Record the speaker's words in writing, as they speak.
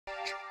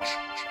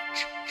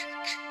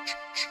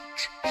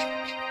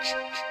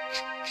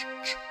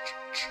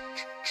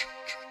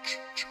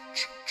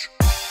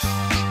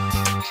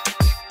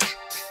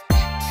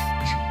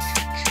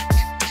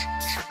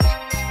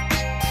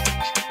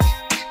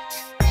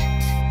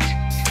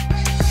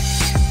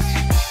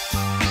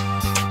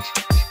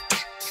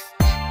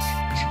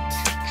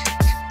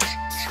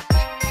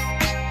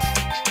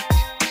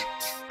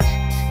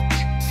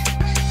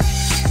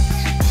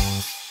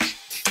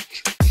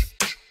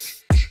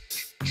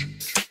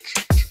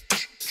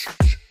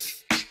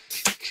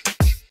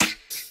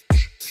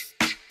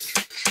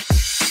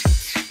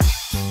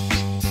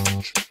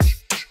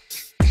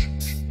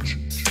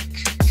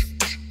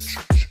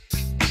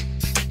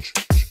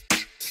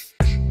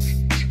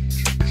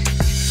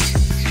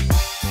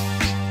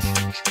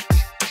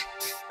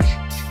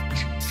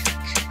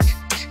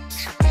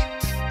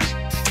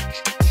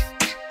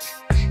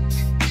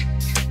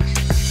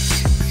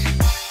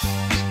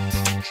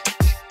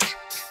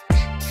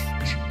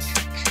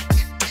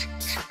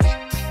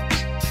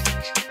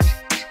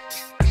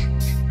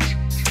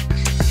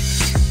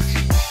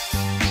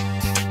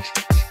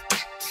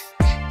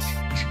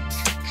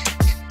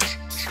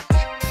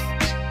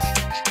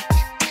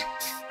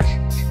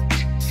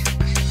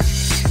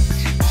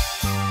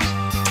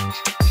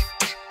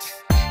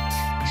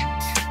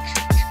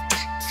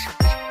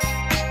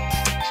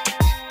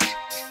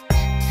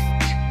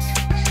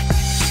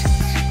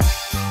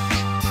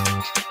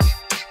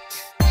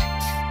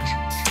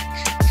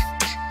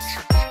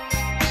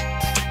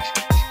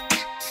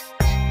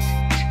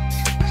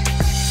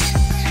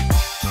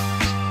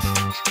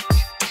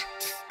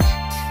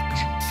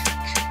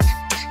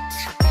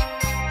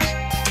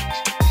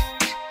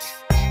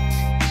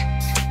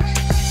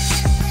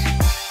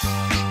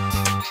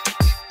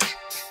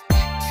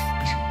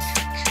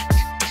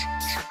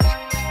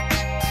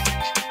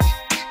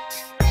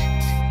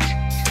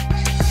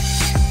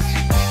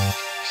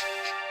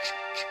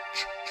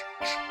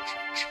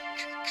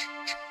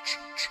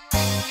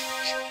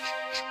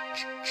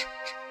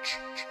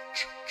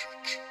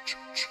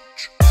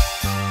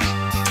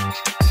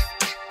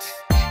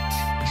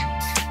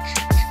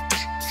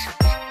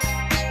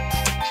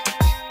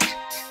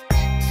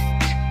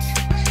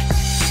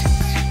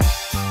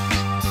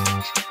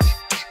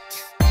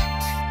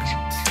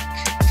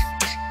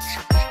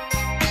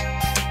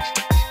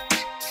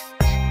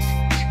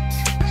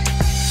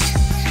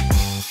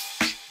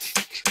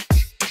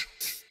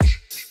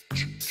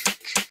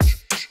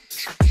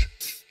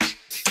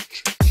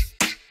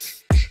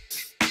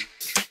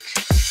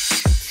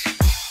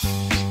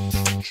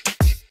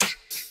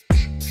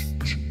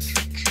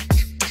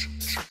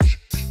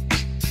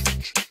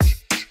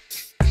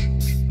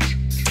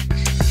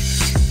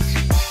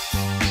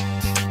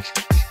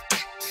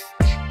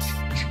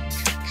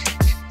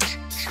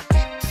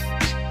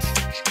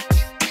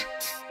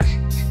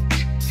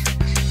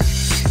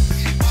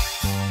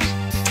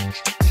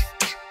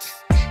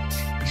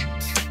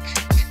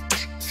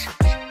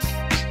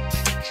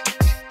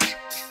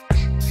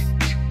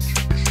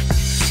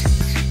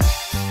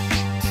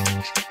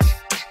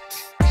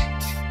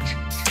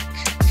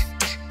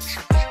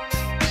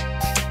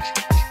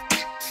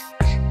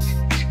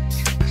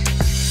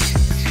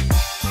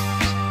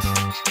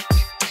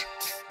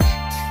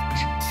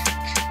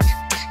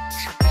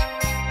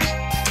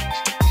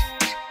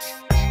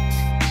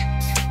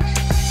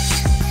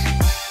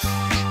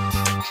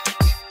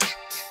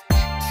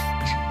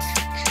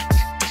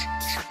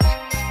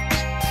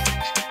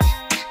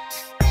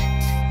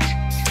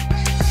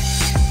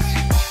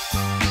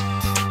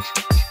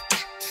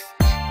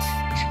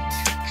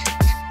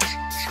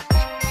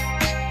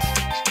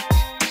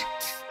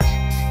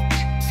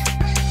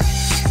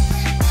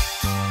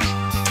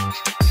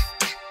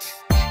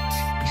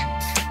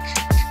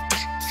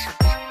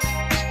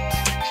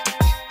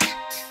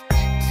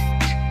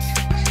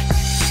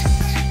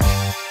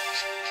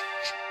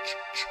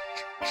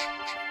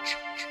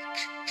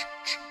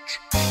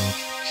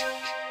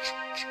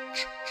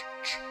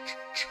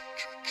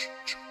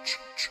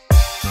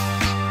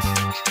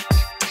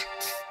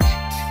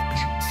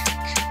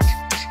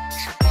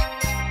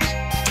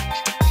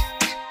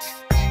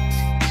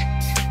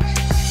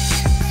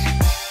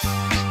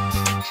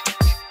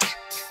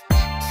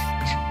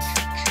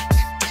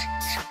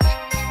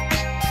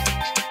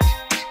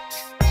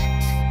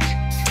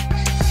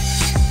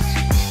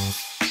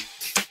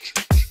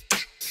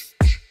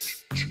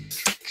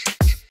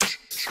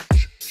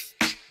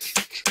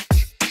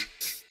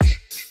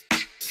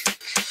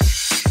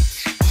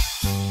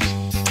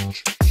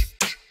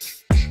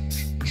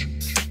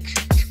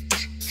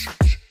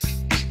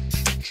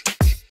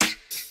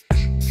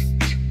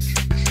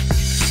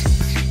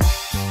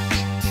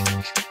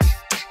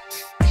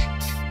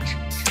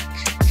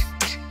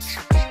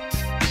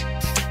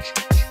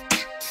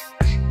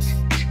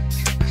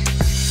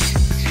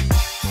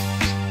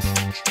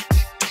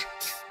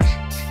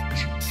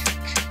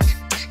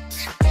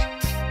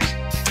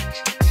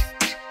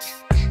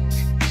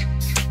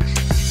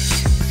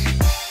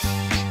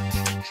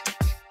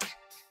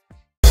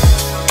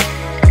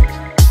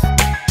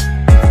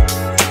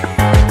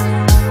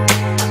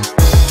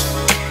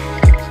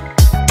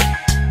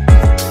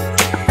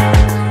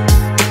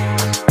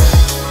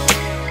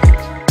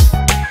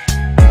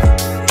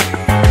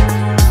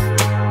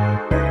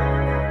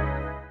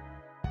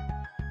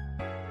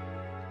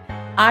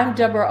I'm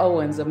Deborah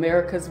Owens,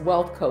 America's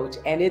Wealth Coach,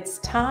 and it's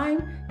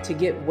time to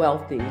get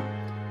wealthy.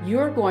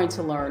 You're going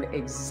to learn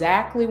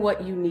exactly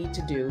what you need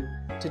to do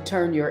to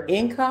turn your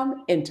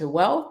income into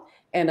wealth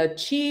and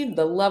achieve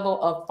the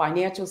level of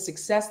financial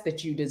success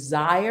that you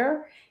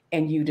desire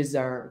and you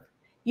deserve.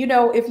 You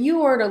know, if you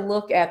were to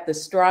look at the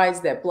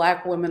strides that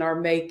Black women are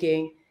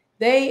making,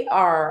 they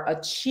are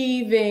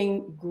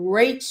achieving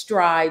great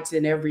strides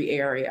in every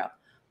area,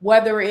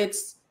 whether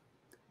it's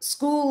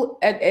school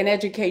and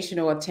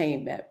educational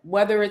attainment,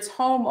 whether it's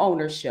home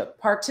ownership,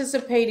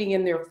 participating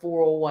in their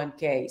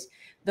 401ks.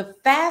 The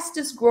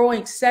fastest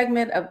growing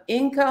segment of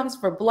incomes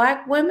for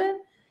Black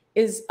women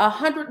is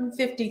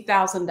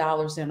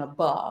 $150,000 and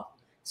above.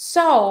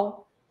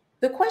 So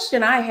the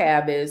question I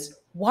have is,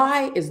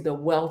 why is the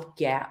wealth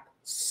gap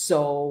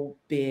so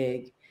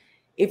big?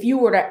 If you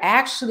were to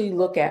actually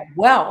look at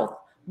wealth,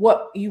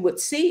 what you would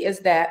see is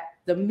that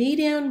the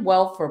median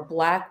wealth for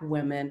Black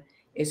women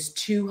is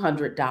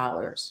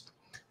 $200.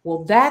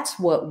 Well, that's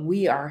what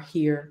we are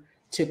here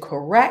to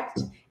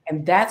correct.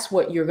 And that's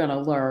what you're going to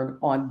learn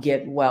on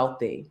Get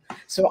Wealthy.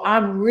 So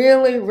I'm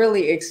really,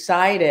 really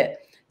excited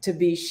to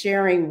be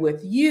sharing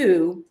with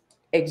you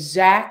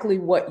exactly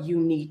what you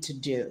need to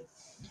do.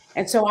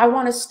 And so I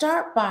want to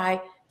start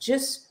by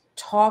just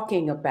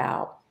talking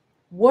about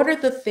what are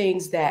the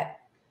things that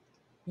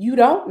you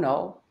don't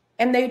know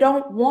and they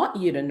don't want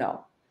you to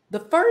know. The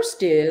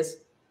first is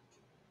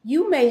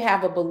you may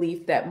have a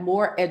belief that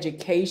more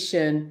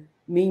education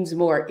means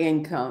more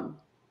income.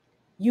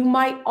 You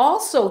might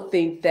also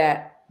think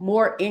that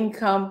more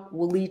income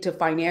will lead to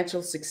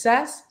financial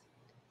success,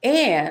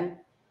 and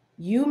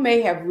you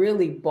may have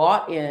really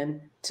bought in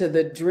to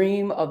the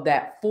dream of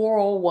that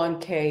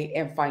 401k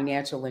and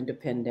financial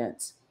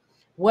independence.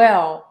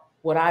 Well,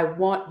 what I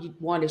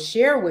want to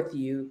share with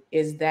you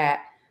is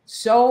that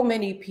so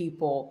many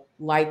people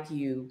like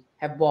you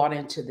have bought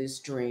into this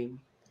dream,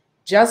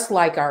 just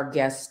like our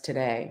guest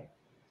today.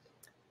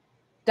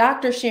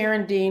 Dr.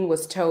 Sharon Dean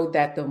was told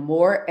that the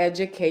more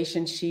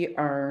education she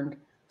earned,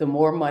 the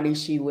more money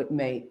she would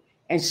make.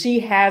 And she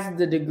has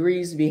the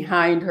degrees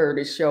behind her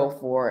to show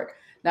for it.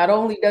 Not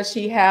only does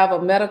she have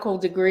a medical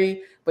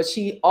degree, but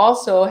she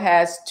also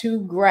has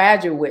 2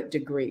 graduate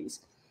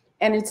degrees.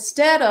 And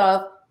instead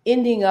of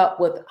ending up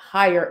with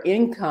higher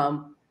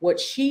income,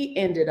 what she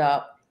ended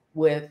up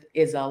with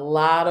is a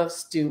lot of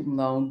student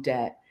loan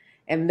debt.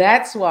 And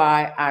that's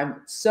why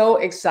I'm so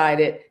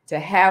excited to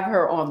have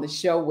her on the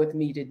show with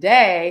me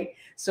today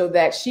so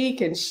that she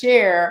can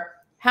share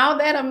how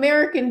that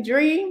American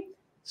dream,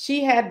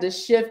 she had to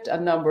shift a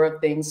number of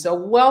things. So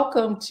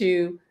welcome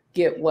to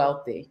Get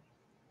Wealthy.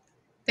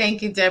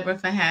 Thank you, Deborah,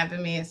 for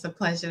having me. It's a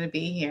pleasure to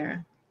be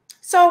here.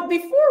 So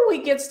before we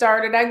get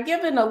started, I've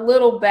given a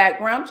little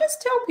background.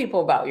 Just tell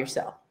people about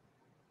yourself.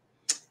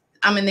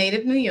 I'm a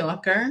native New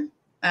Yorker.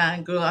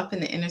 I grew up in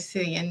the inner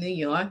city in New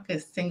York, a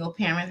single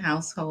parent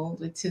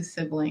household with 2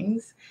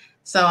 siblings.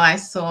 So I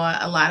saw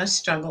a lot of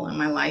struggle in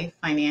my life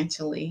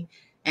financially.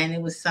 And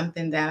it was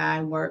something that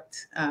I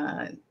worked,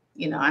 I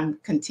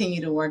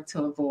continue to work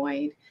to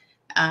avoid.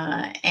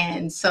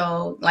 And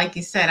so, like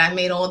you said, I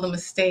made all the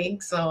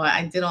mistakes. So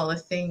I did all the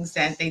things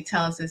that they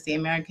tell us is the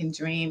American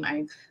dream.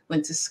 I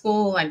went to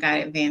school, I got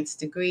advanced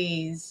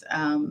degrees.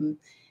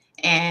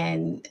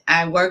 And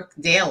I work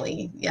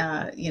daily,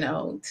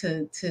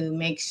 to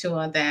make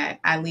sure that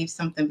I leave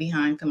something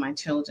behind for my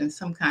children,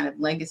 some kind of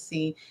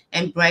legacy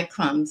and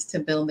breadcrumbs to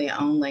build their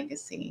own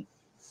legacy.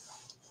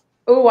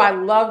 Oh, I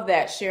love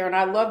that, Sharon.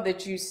 I love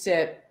that you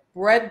said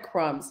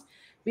breadcrumbs,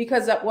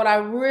 because what I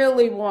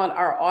really want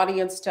our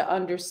audience to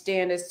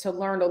understand is to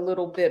learn a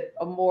little bit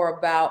more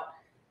about,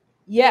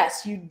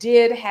 yes, you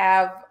did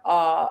have,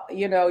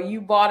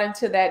 you bought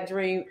into that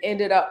dream,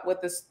 ended up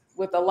with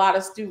a lot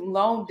of student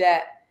loan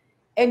debt.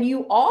 And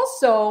you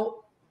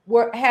also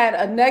had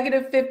a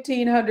negative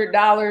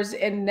 $1,500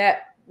 in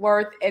net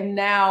worth, and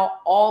now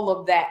all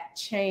of that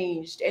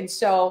changed. And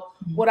so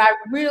what I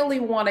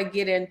really want to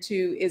get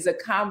into is a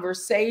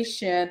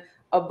conversation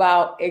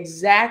about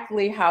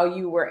exactly how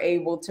you were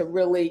able to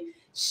really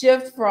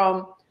shift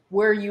from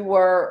where you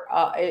were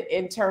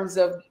in terms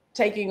of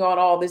taking on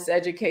all this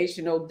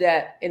educational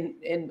debt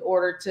in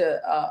order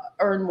to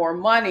earn more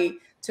money,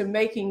 to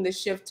making the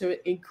shift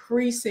to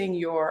increasing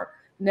your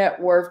net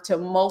worth to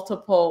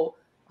multiple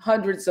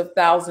hundreds of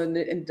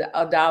thousands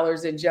of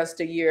dollars in just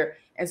a year.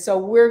 And so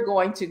we're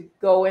going to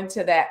go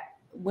into that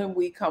when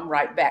we come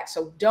right back.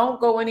 So don't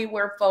go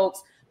anywhere,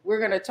 folks. We're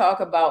going to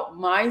talk about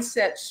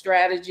mindset,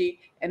 strategy,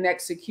 and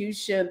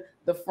execution,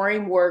 the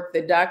framework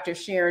that Dr.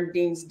 Sharon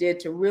Dean did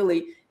to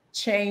really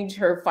change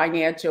her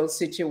financial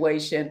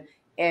situation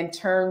and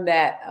turn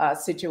that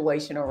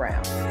situation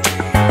around.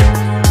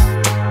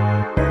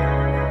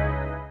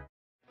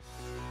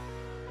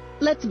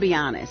 Let's be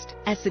honest,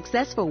 as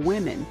successful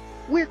women,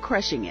 we're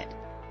crushing it.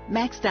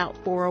 Maxed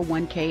out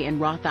 401k and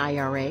Roth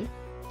IRA?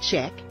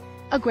 Check.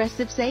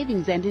 Aggressive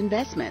savings and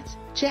investments?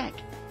 Check.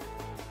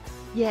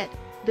 Yet,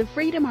 the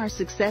freedom our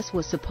success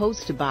was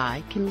supposed to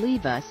buy can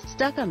leave us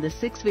stuck on the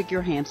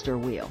 6-figure hamster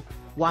wheel,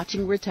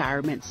 watching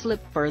retirement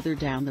slip further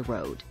down the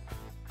road.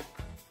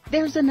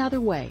 There's another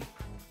way.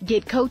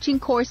 Get coaching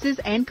courses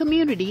and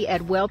community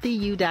at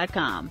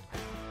wealthyu.com.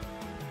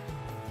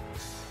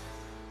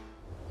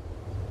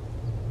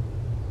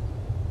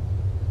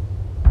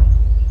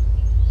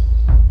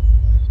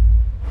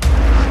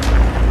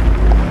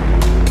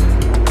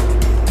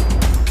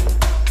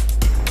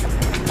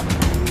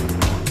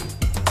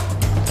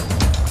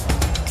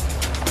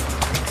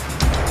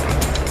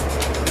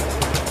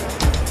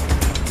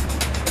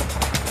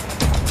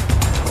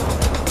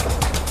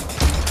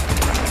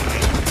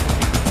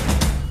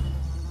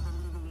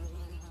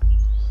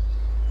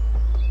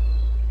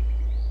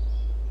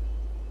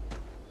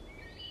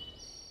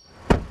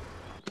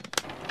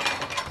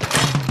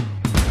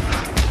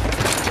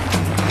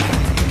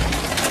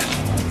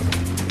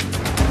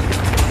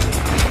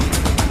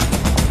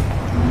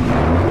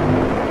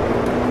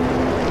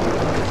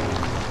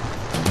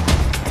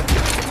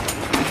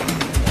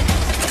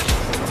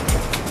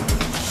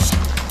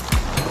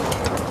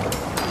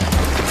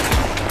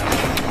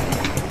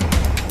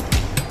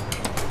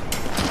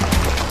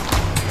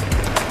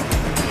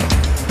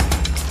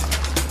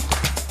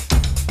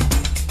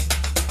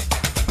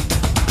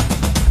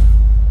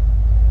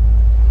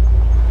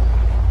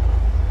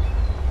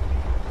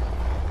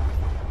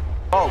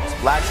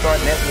 Black Star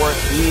Network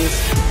is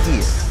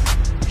here.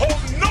 Hold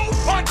no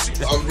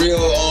punches. I'm real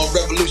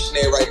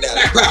revolutionary right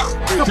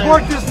now.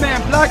 Support this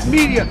man, Black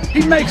Media.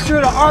 He makes sure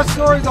that our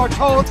stories are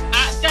told.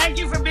 Thank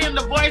you for being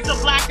the voice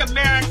of Black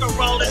America,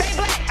 Roland. Stay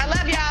black. I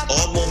love y'all.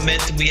 All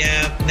momentum we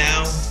have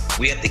now,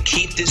 we have to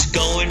keep this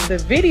going. The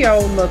video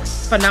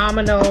looks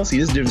phenomenal. See,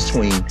 there's a difference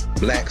between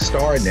Black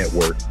Star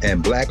Network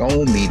and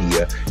Black-owned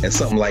media and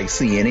something like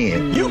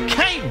CNN. You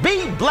can't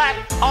be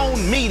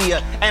Black-owned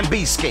media and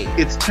be scared.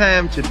 It's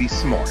time to be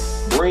smart.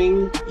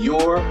 Bring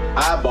your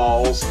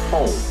eyeballs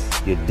home.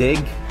 You dig?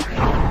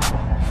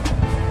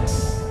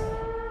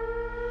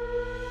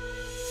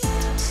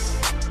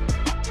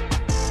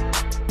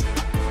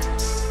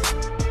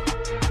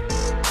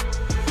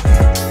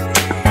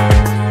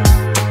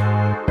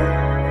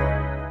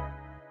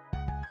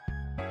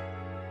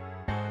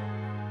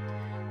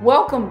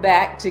 Welcome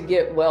back to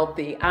Get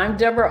Wealthy. I'm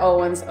Deborah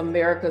Owens,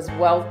 America's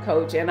Wealth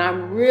Coach, and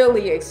I'm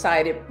really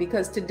excited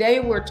because today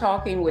we're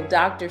talking with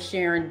Dr.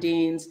 Sharon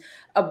Deans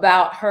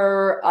about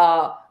her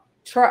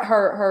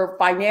her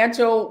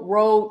financial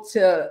road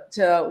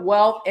to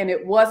wealth, and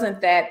it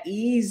wasn't that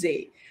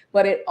easy,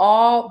 but it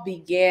all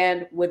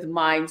began with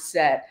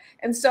mindset.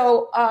 And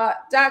so,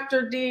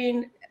 Dr.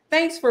 Dean,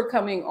 thanks for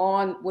coming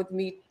on with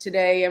me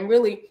today and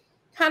really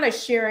kind of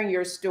sharing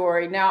your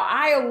story. Now,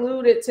 I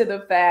alluded to the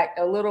fact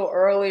a little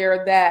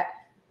earlier that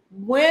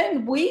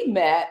when we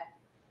met,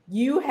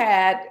 you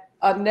had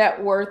a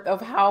net worth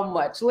of how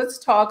much? Let's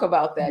talk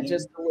about that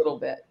just a little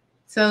bit.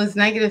 So it's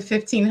negative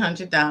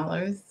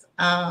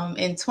 $1,500.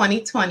 In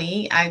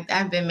 2020,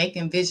 I've been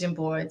making vision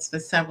boards for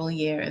several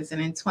years. And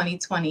in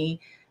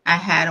 2020, I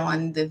had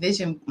on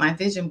my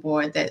vision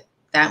board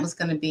that was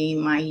going to be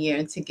my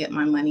year to get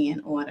my money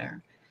in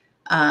order.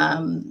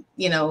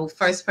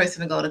 First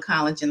person to go to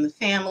college in the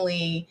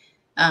family,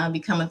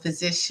 become a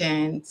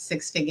physician,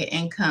 six-figure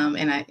income,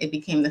 and it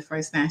became the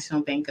First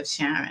National Bank of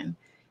Sharon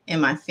in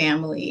my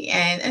family.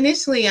 And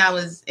initially I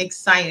was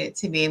excited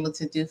to be able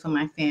to do for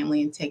my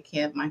family and take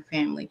care of my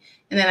family.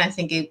 And then I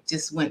think it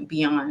just went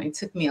beyond. It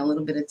took me a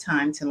little bit of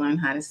time to learn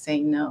how to say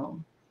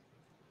no.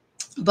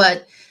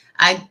 But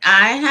I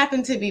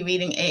happened to be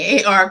reading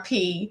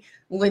AARP,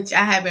 which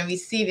I have been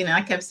receiving. And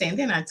I kept saying,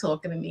 they're not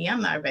talking to me.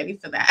 I'm not ready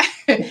for that.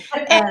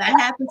 And I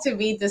happened to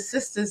read the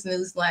Sisters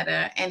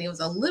newsletter, and it was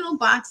a little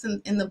box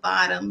in the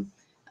bottom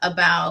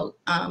about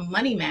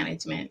money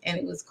management. And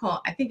it was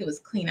called, I think it was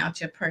Clean Out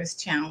Your Purse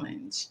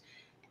Challenge.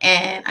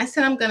 And I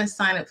said, I'm going to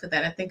sign up for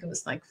that. I think it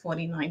was like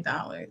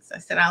 $49. I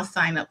said, I'll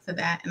sign up for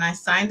that. And I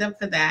signed up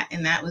for that.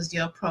 And that was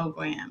your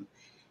program.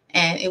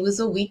 And it was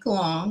a week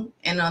long.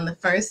 And on the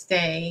first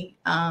day,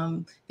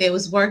 there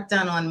was work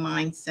done on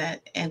mindset,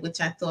 and which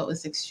I thought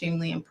was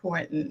extremely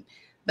important.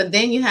 But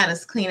then you had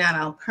us clean out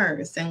our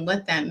purse. And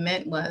what that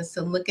meant was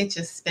to look at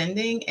your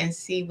spending and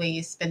see where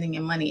you're spending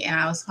your money. And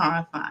I was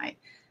horrified.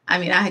 I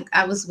mean,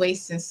 I was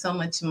wasting so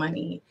much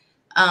money.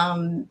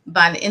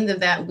 By the end of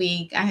that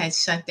week, I had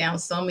shut down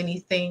so many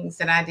things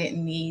that I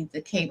didn't need.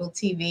 The cable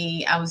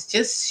TV, I was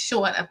just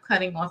short of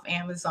cutting off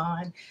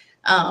Amazon.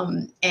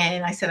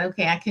 And I said,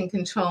 okay, I can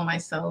control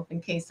myself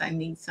in case I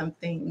need some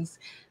things,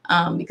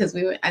 because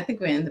I think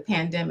we were in the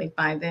pandemic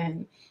by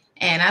then.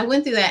 And I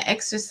went through that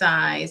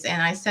exercise,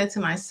 and I said to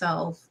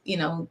myself,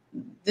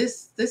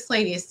 this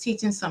lady is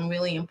teaching some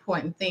really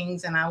important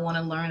things, and I want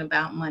to learn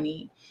about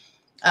money.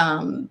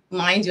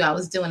 Mind you, I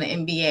was doing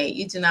an MBA.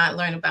 You do not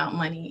learn about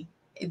money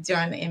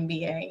during the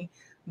MBA.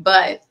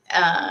 But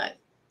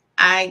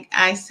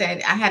I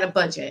said, I had a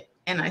budget,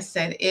 and I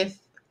said, if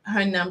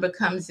her number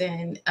comes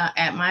in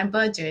at my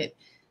budget,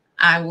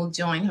 I will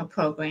join her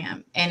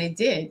program. And it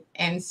did.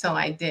 And so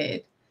I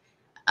did.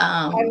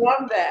 I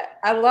love that.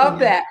 I love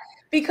that.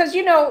 Because,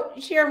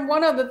 Sharon,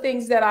 one of the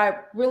things that I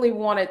really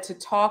wanted to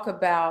talk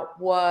about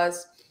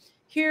was,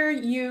 here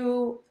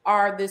you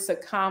are, this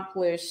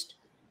accomplished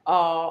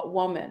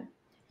woman.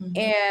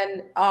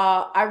 And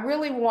I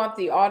really want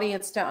the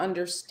audience to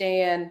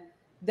understand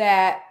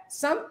that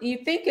you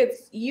think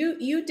it's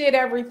you did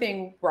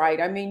everything right.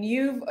 I mean,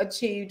 you've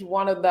achieved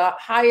one of the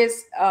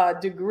highest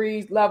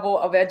degrees level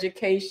of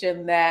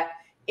education that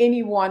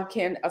anyone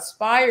can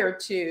aspire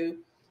to.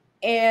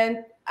 And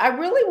I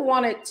really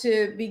wanted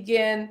to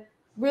begin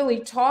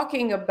really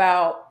talking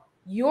about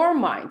your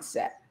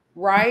mindset,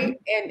 right?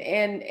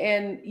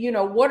 And you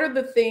know, what are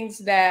the things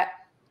that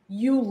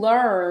you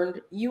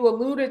learned? You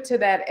alluded to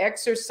that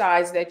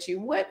exercise that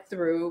you went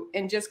through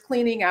and just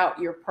cleaning out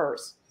your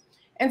purse.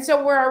 And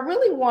so where I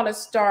really want to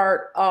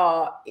start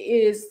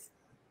is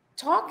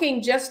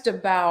talking just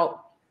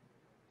about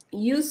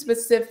you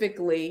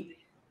specifically.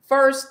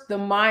 First, the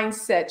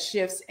mindset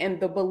shifts and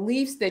the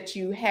beliefs that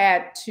you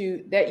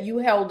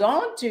held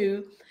on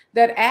to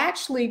that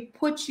actually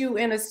put you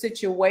in a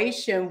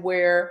situation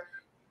where,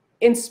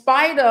 in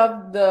spite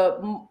of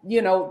the,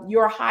 you know,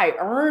 your high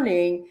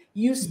earning,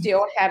 you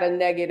still had a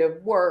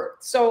negative worth.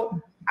 So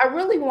I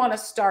really want to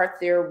start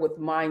there with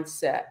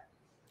mindset.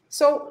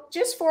 So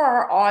just for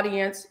our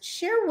audience,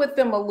 share with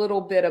them a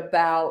little bit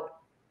about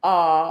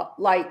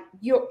like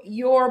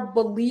your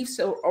beliefs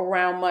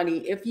around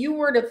money. If you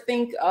were to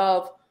think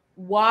of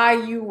why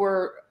you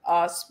were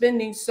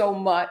spending so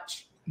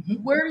much,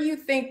 where do you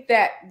think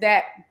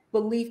that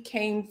belief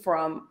came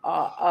from,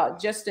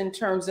 just in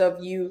terms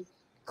of you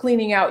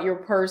cleaning out your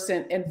purse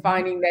and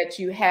finding that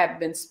you had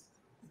been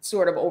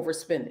sort of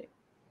overspending?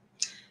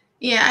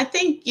 Yeah, I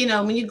think, you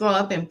know, when you grow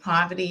up in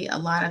poverty, a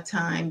lot of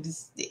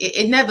times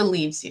it never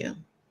leaves you.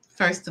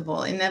 First of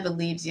all, it never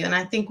leaves you. And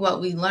I think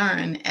what we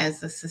learn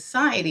as a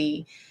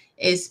society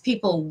is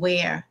people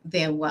wear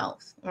their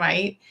wealth,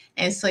 right?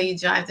 And so you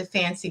drive the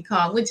fancy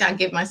car, which I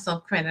give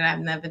myself credit, I've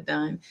never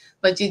done,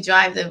 but you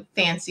drive the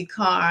fancy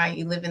car,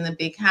 you live in the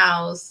big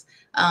house,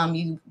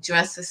 you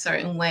dress a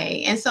certain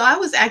way. And so I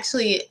was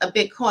actually a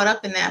bit caught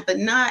up in that, but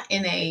not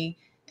in an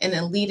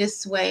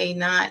elitist way.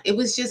 It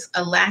was just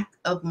a lack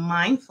of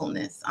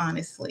mindfulness,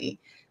 honestly.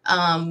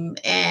 And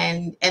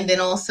then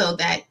also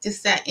that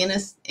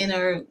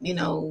inner, you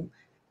know,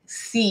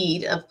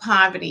 seed of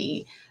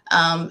poverty,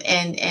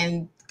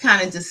 and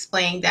kind of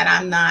displaying that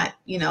I'm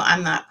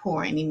not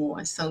poor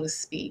anymore, so to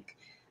speak.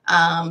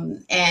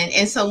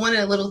 And so one of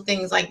the little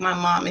things, like my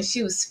mom, and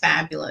she was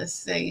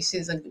fabulous.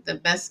 She's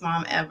the best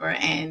mom ever.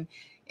 And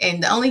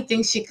the only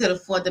thing she could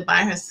afford to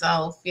buy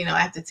herself, you know,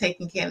 after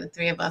taking care of the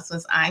three of us,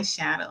 was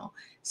eyeshadow.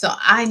 So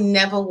I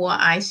never wore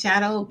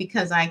eyeshadow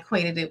because I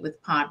equated it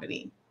with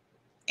poverty.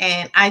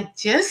 And I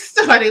just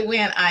started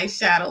wearing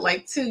eyeshadow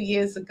like 2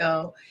 years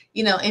ago,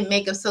 you know, and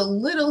makeup. So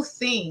little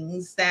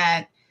things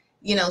that,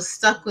 you know,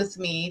 stuck with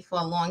me for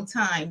a long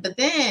time. But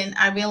then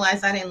I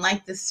realized I didn't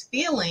like this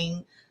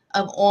feeling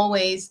of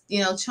always,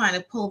 you know, trying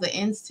to pull the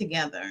ends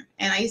together.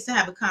 And I used to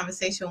have a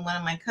conversation with one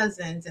of my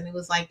cousins, and it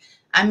was like,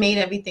 I made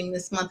everything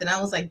this month. And I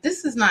was like,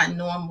 this is not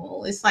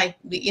normal. It's like,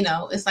 you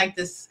know, it's like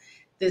this,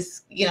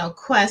 you know,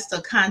 quest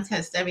or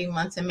contest every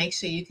month to make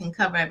sure you can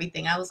cover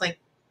everything. I was like,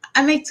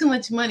 I make too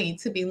much money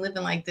to be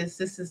living like this.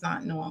 This is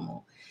not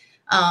normal.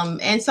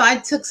 And so I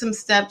took some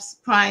steps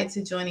prior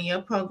to joining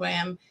your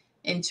program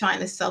and trying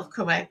to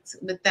self-correct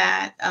with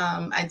that.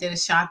 I did a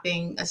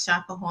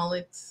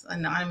Shopaholics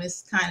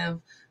Anonymous kind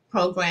of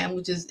program,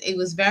 it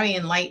was very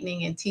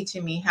enlightening and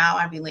teaching me how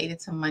I related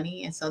to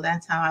money. And so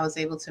that's how I was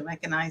able to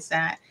recognize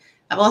that.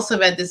 I've also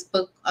read this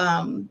book.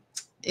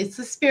 It's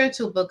a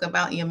spiritual book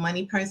about your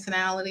money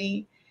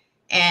personality.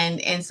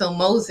 And so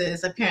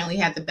Moses apparently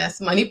had the best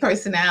money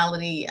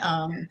personality.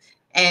 And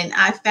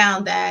I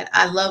found that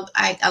I love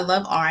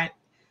art.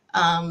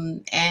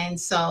 And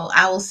so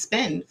I will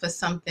spend for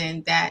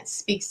something that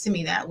speaks to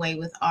me that way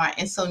with art.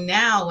 And so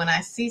now when I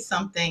see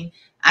something,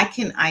 I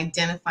can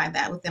identify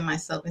that within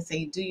myself and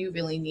say, do you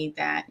really need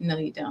that? No,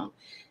 you don't.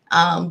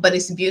 But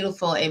it's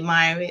beautiful,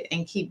 admire it,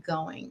 and keep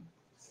going.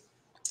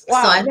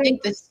 Wow. So I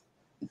think this.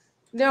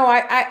 No,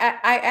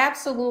 I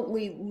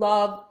absolutely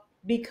love,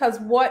 because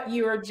what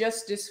you're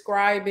just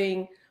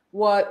describing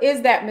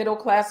is that middle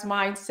class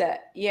mindset.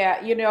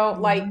 Yeah. You know,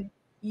 like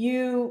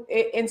you,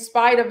 in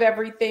spite of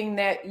everything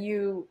that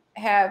you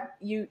have,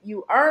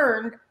 you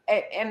earned.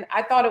 And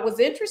I thought it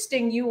was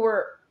interesting.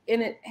 You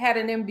had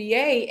an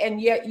MBA,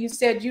 and yet you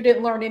said you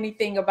didn't learn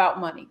anything about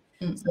money.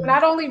 So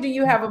not only do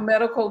you have a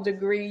medical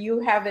degree, you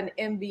have an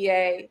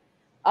MBA.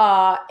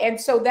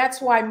 And so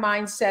that's why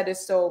mindset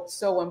is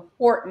so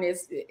important,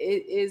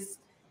 is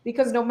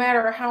because no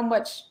matter how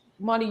much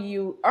money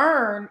you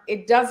earn,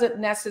 it doesn't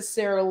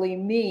necessarily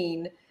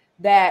mean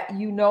that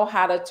you know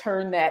how to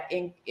turn that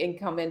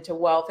income into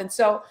wealth. And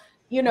so,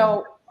 you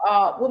know,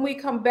 when we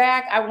come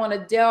back, I want to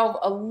delve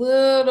a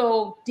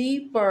little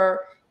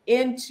deeper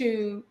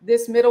into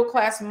this middle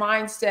class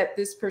mindset,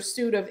 this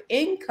pursuit of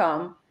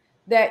income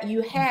that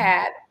you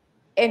had,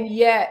 and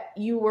yet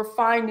you were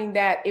finding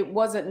that it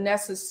wasn't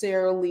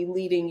necessarily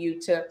leading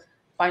you to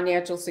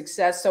financial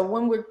success. So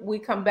when we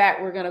come back,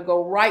 we're going to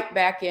go right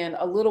back in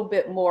a little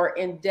bit more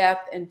in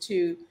depth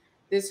into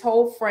this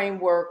whole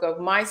framework of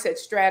mindset,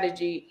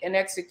 strategy, and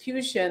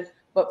execution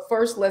But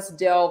first, let's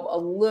delve a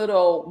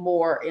little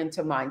more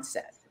into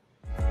mindset.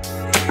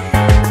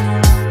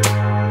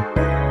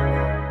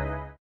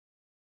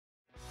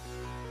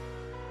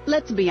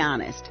 Let's be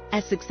honest,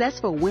 as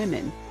successful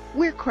women,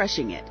 we're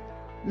crushing it.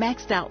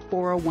 Maxed out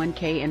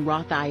 401k and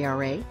Roth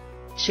IRA?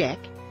 Check.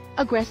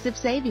 Aggressive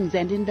savings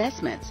and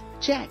investments?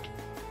 Check.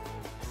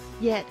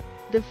 Yet,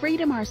 the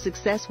freedom our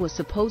success was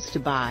supposed to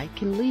buy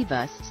can leave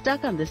us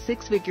stuck on the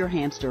six-figure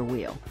hamster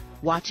wheel,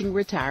 watching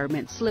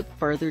retirement slip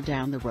further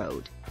down the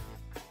road.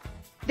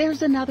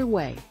 There's another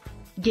way.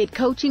 Get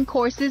coaching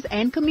courses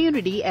and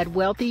community at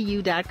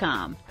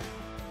wealthyu.com.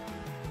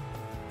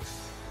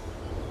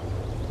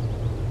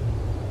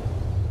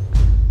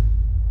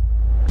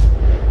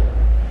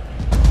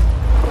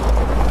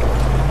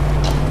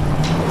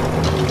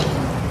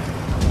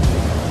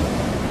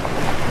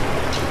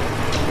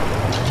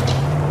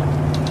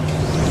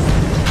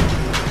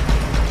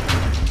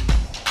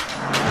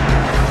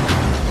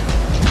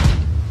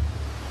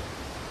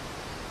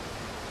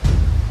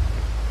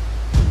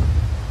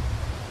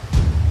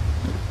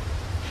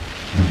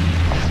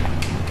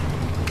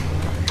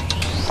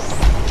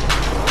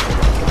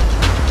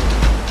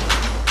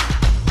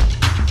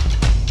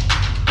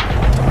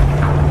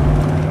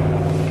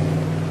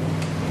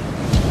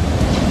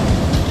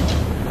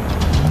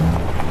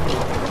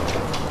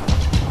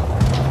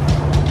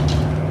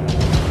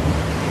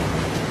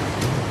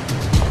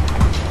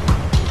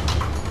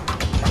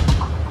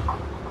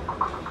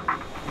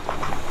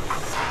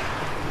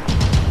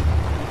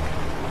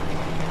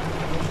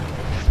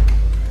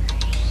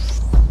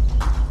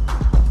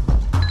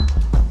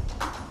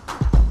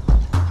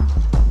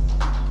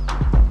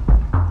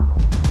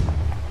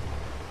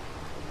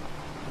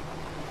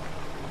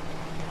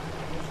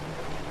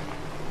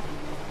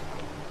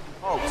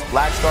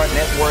 Black Star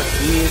Network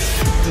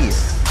is here.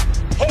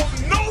 Oh,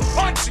 no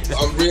punches!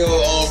 I'm real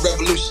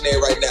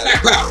revolutionary right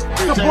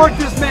now. Support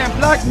this man,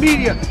 Black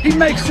Media. He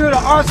makes sure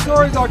that our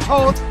stories are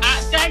told.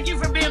 Thank you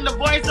for being the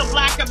voice of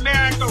Black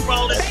America,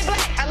 Roland. Stay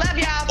black. I love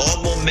y'all.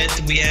 All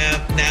momentum we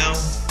have now,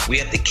 we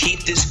have to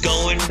keep this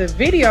going. The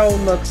video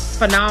looks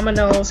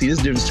phenomenal. See, there's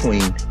a difference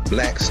between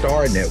Black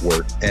Star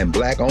Network and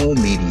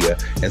Black-owned media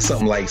and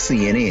something like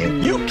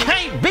CNN. You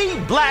can't be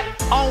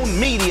Black-owned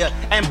media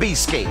and be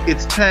scared.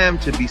 It's time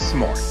to be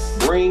smart.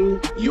 Bring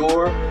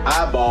your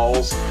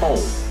eyeballs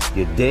home.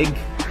 You dig?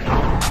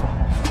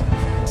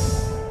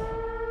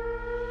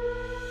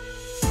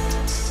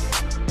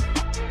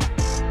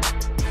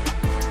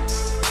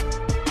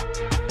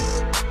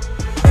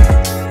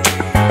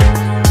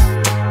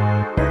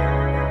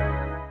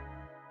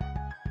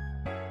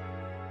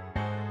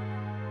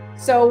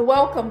 So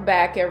welcome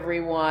back,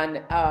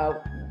 everyone.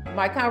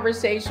 My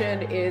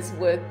conversation is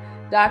with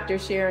Dr.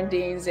 Sharon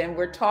Deans, and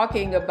we're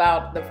talking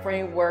about the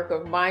framework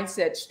of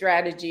mindset,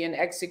 strategy, and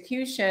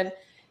execution.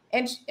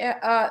 And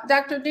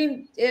Dr.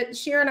 Dean,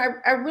 Sharon,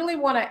 I really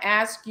want to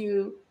ask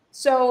you,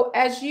 so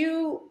as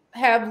you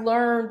have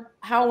learned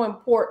how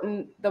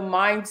important the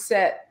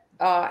mindset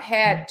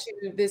had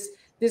to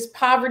this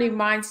poverty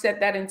mindset,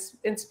 that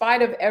in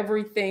spite of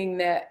everything,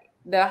 that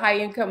the high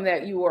income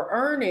that you were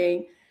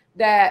earning,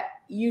 that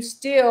you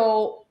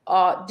still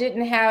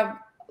didn't have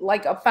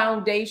like a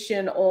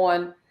foundation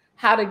on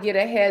how to get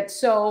ahead.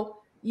 So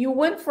you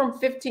went from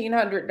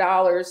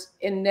 $1,500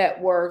 in net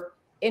worth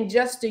in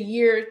just a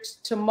year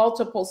to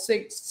multiple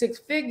six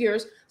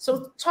figures.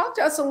 So talk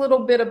to us a little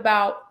bit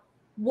about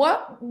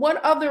what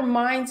other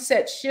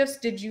mindset shifts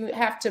did you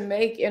have to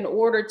make in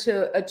order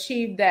to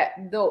achieve that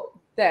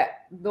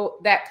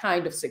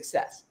kind of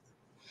success?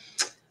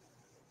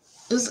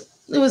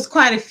 It was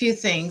quite a few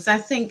things. I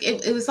think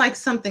it was like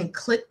something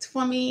clicked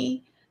for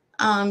me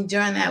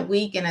during that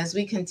week. And as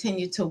we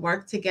continued to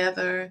work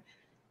together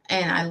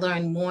and I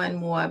learned more and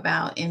more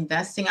about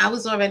investing, I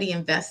was already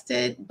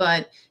invested,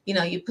 but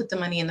you put the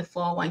money in the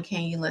 401k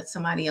and you let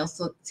somebody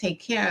else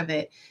take care of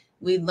it.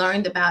 We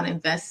learned about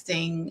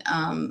investing,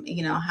 how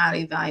to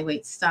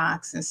evaluate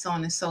stocks and so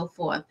on and so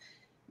forth.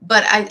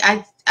 But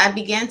I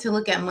began to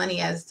look at money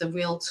as the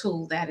real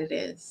tool that it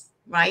is.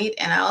 Right.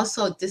 And I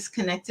also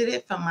disconnected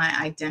it from my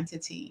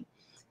identity,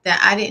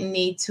 that I didn't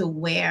need to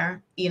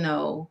wear,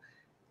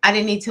 I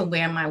didn't need to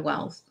wear my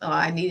wealth, or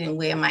I didn't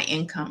wear my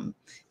income,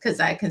 because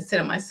I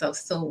consider myself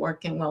still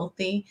working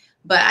wealthy,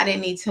 but I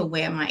didn't need to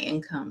wear my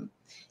income.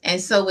 And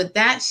so with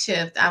that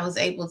shift, I was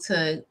able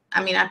to,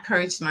 I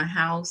purged my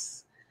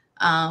house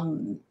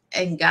and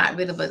got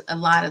rid of a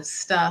lot of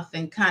stuff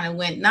and kind of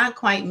went not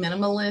quite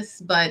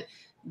minimalist, but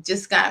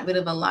just got rid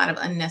of a lot of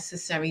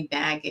unnecessary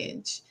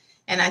baggage.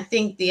 And I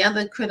think the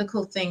other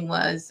critical thing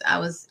was I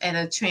was at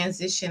a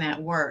transition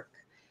at work.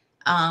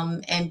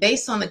 And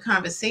based on the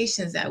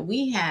conversations that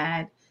we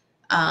had,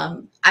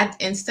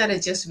 instead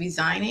of just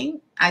resigning,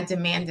 I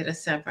demanded a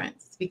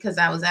severance because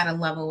I was at a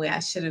level where I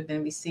should have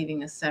been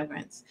receiving a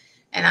severance.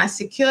 And I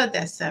secured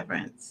that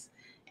severance.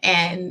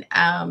 And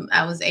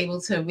I was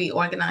able to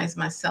reorganize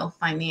myself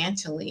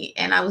financially.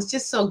 And I was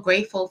just so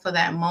grateful for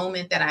that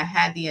moment that I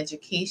had the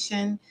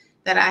education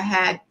that I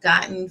had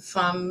gotten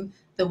from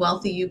the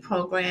Wealthy You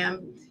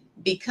program,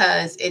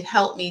 because it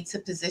helped me to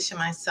position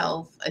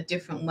myself a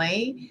different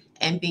way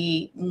and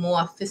be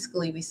more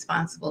fiscally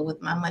responsible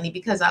with my money,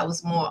 because I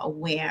was more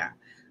aware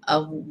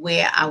of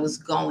where I was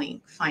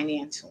going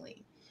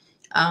financially.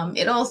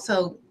 It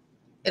also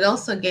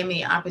gave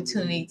me the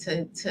opportunity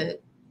to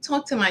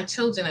talk to my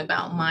children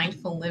about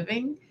mindful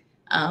living.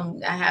 I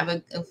have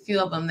a few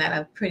of them that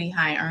are pretty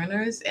high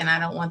earners, and I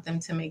don't want them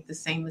to make the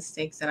same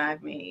mistakes that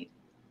I've made.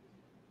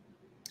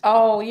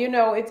 Oh,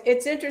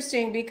 it's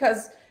interesting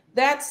because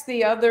that's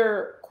the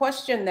other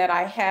question that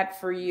I had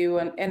for you,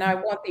 and I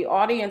want the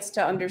audience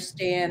to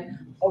understand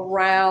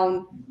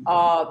around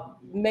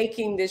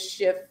making this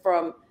shift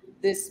from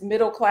this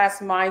middle class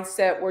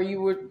mindset where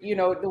you were,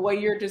 the way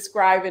you're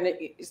describing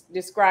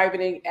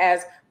it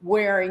as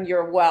wearing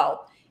your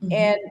wealth,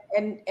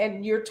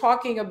 and you're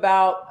talking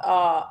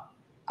about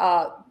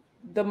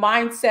the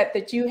mindset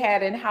that you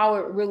had and how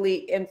it really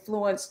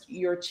influenced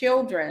your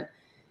children.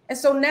 And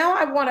so now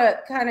I want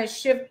to kind of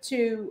shift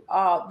to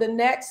the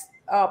next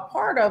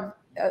part of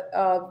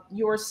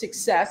your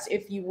success,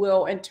 if you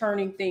will, in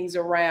turning things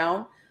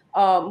around,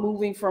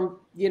 moving from,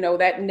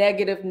 that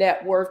negative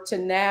net worth to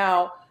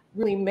now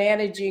really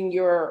managing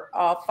your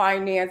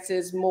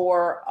finances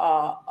more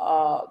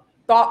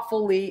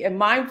thoughtfully and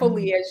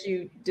mindfully, as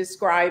you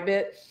describe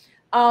it.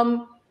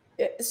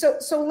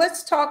 So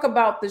let's talk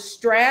about the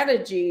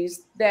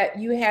strategies that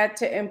you had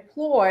to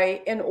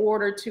employ in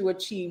order to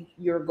achieve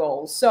your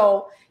goals.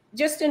 So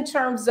just in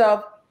terms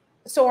of,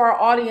 so our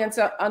audience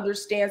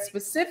understands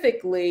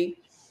specifically,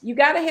 you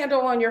got a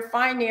handle on your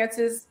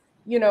finances,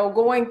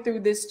 going through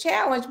this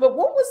challenge. But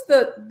what was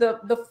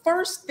the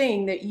first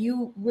thing that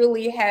you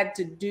really had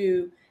to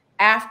do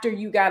after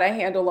you got a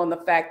handle on the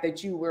fact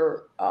that you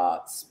were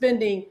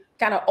spending,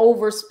 kind of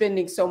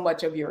overspending so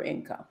much of your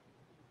income?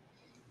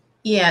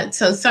 Yeah,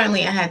 so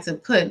certainly I had to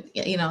put,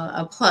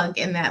 a plug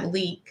in that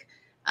leak.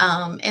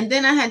 And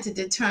then I had to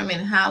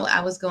determine how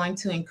I was going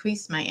to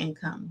increase my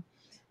income.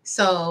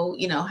 So,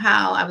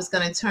 how I was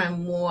going to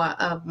turn more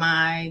of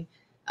my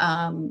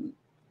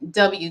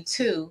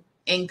W-2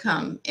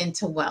 income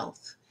into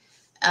wealth.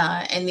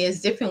 And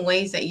there's different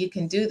ways that you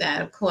can do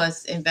that. Of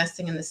course,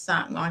 investing in the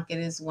stock market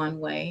is one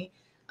way.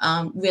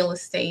 Real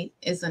estate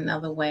is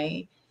another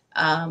way.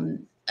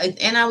 And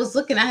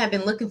I have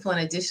been looking for an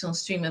additional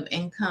stream of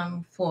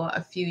income for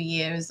a few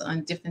years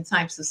on different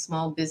types of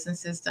small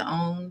businesses to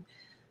own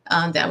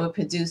that would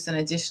produce an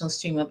additional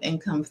stream of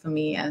income for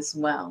me as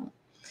well.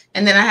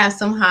 And then I have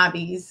some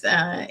hobbies,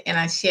 and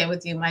I share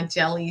with you my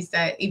jellies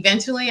that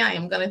eventually I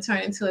am going to turn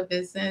into a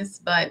business.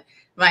 But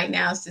right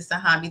now it's just a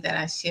hobby that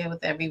I share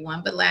with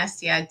everyone. But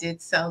last year I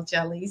did sell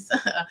jellies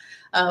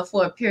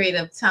for a period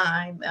of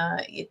time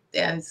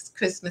as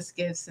Christmas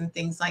gifts and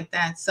things like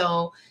that.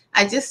 So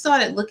I just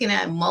started looking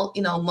at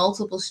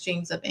multiple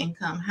streams of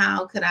income.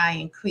 How could I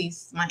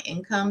increase my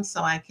income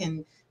so I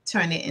can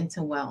turn it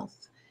into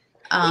wealth?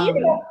 I'm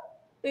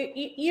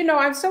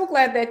so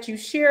glad that you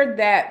shared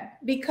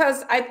that,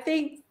 because I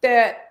think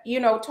that,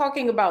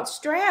 talking about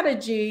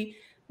strategy,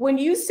 when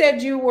you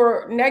said you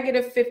were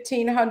negative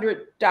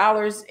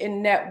 $1,500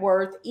 in net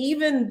worth,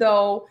 even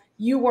though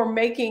you were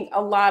making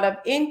a lot of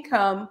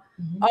income,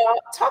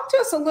 talk to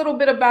us a little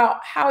bit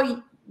about how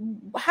did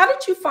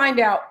you find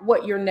out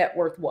what your net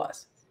worth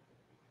was?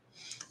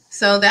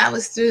 So that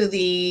was through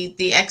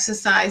the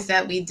exercise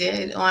that we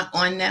did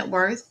on net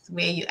worth,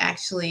 where you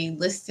actually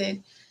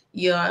listed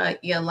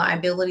your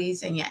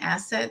liabilities and your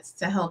assets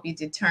to help you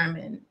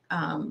determine,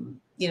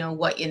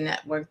 what your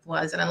net worth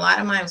was. And a lot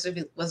of mine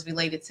was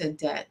related to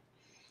debt.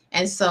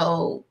 And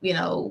so,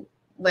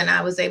 when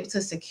I was able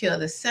to secure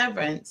the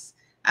severance,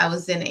 I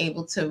was then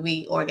able to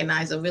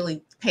reorganize or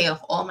really pay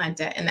off all my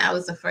debt. And that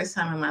was the first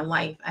time in my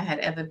life I had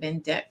ever been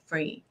debt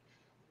free.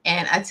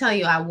 And I tell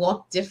you, I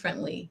walked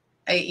differently.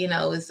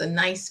 It's a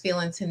nice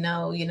feeling to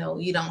know,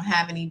 you don't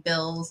have any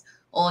bills,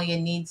 all your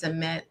needs are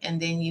met,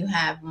 and then you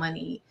have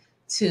money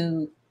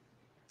to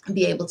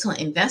be able to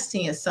invest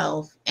in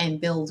yourself and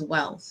build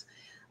wealth.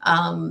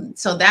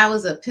 So that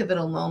was a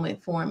pivotal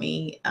moment for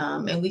me.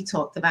 And we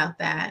talked about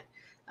that,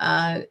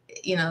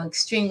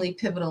 extremely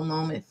pivotal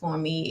moment for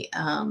me.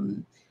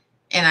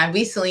 And I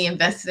recently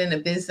invested in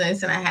a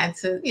business, and I had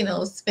to,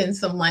 spend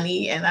some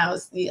money. And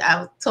I'll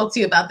talk to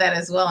you about that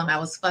as well. And I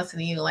was fussing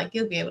at you like,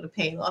 you'll be able to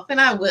pay it off,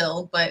 and I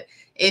will. But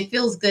it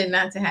feels good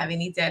not to have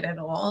any debt at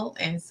all.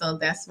 And so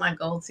that's my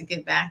goal, to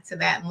get back to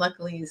that. And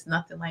luckily, it's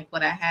nothing like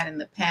what I had in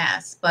the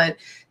past. But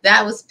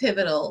that was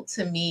pivotal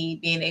to me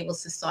being able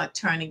to start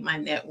turning my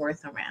net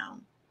worth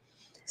around.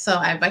 So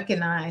I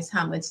recognize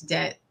how much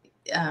debt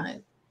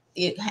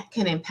it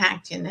can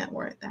impact your net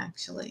worth,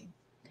 actually.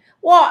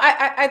 Well,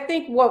 I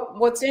think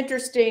what's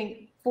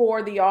interesting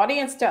for the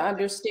audience to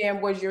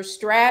understand was your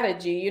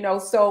strategy,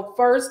 so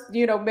first,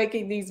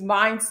 making these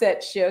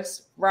mindset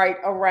shifts, right,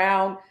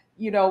 around,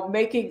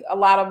 making a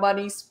lot of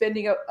money,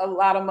 spending a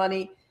lot of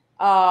money.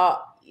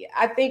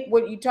 I think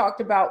what you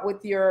talked about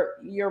with your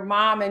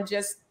mom, and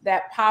just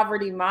that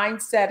poverty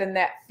mindset and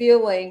that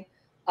feeling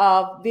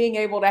of being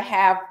able to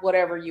have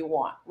whatever you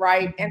want,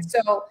 right? And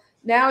so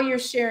now you're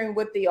sharing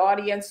with the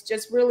audience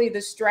just really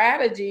the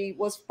strategy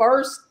was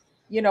first,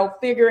 you know,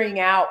 figuring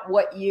out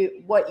what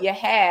you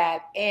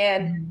had.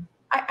 And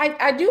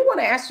I do want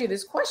to ask you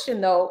this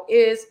question though,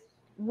 is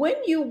when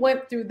you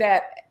went through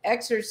that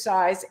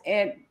exercise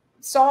and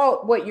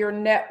saw what your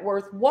net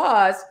worth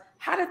was,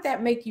 how did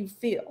that make you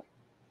feel?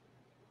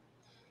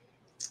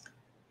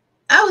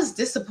 I was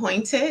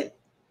disappointed.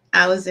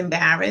 I was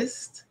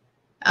embarrassed.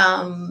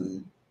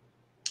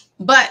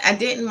 But I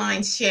didn't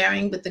mind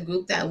sharing with the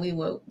group that we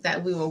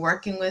were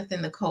working with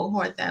in the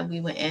cohort that we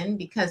were in,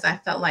 because I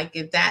felt like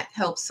if that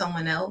helps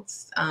someone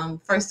else,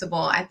 first of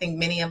all, I think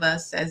many of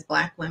us as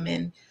Black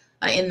women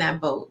are in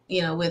that boat.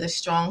 You know, we're the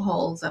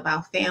strongholds of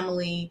our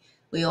family.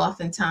 We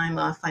oftentimes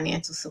are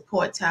financial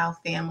support to our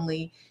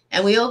family,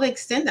 and we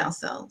overextend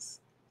ourselves.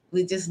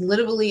 We just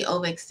literally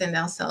overextend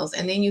ourselves.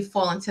 And then you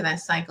fall into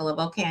that cycle of,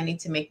 okay, I need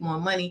to make more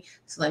money,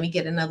 so let me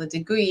get another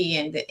degree.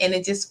 And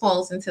it just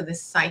falls into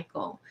this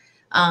cycle.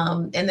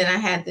 And then I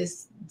had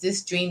this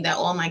dream that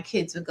all my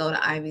kids would go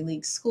to Ivy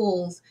League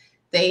schools.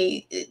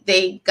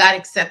 They got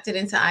accepted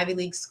into Ivy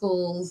League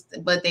schools,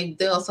 but they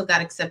also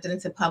got accepted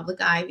into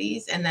public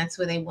Ivies, and that's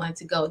where they wanted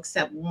to go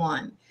except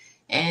one.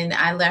 And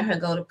I let her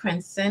go to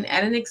Princeton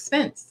at an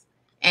expense.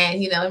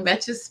 And, you know, in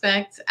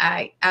retrospect,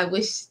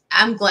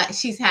 I'm glad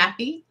she's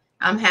happy.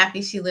 I'm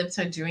happy she lived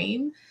her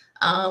dream.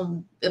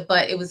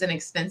 But it was an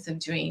expensive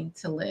dream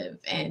to live,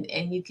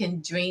 and you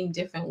can dream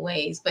different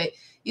ways. But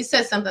you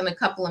said something a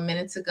couple of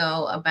minutes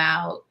ago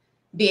about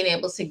being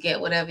able to get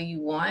whatever you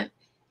want.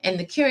 And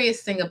the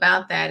curious thing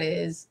about that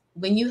is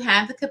when you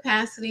have the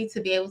capacity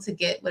to be able to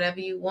get whatever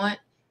you want,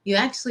 you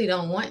actually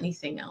don't want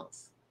anything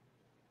else.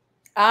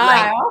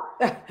 Like,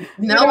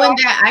 knowing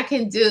that I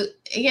can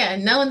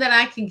knowing that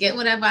I can get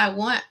whatever I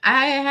want,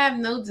 I have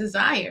no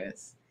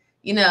desires.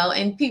 You know,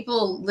 and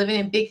people living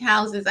in big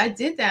houses, I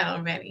did that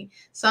already.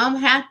 So I'm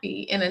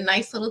happy in a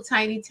nice little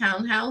tidy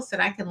townhouse that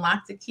I can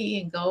lock the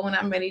key and go when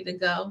I'm ready to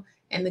go,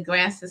 and the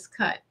grass is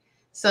cut.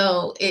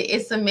 So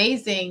it's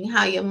amazing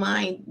how your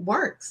mind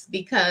works,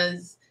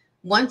 because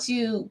once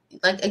you,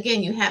 like,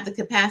 again, you have the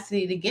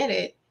capacity to get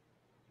it,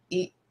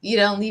 you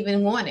don't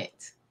even want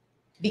it,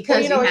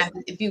 because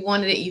if you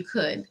wanted it, you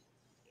could.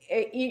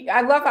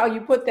 I love how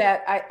you put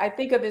that. I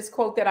think of this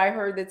quote that I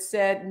heard that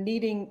said,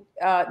 needing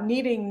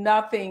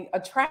nothing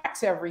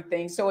attracts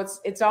everything. So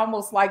it's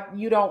almost like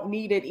you don't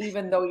need it,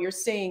 even though you're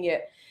seeing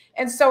it.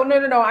 And so,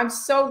 no, I'm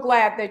so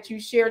glad that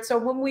you shared. So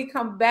when we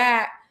come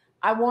back,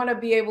 I want to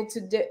be able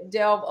to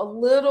delve a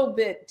little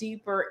bit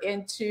deeper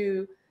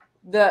into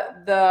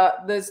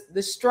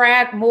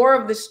more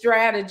of the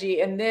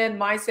strategy, and then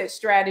mindset,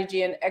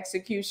 strategy, and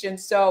execution.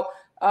 So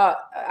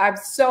I'm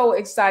so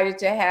excited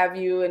to have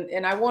you.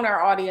 And I want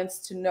our audience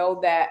to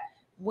know that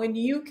when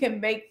you can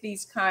make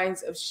these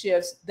kinds of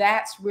shifts,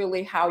 that's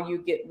really how you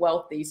get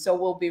wealthy. So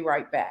we'll be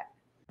right back.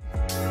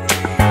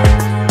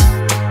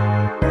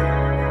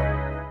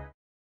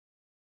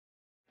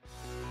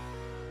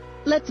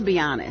 Let's be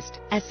honest,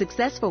 as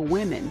successful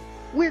women,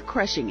 we're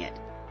crushing it.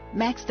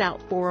 Maxed out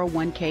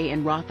 401k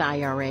and Roth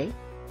IRA?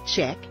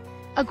 Check.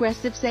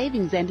 Aggressive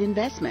savings and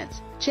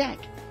investments? Check.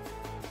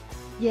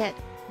 Yet,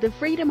 the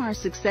freedom our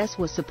success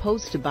was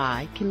supposed to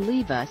buy can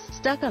leave us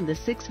stuck on the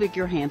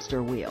six-figure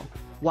hamster wheel,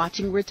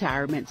 watching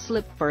retirement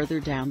slip further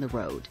down the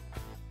road.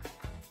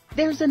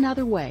 There's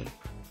another way.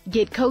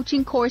 Get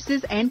coaching,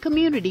 courses, and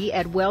community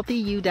at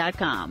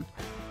wealthyu.com.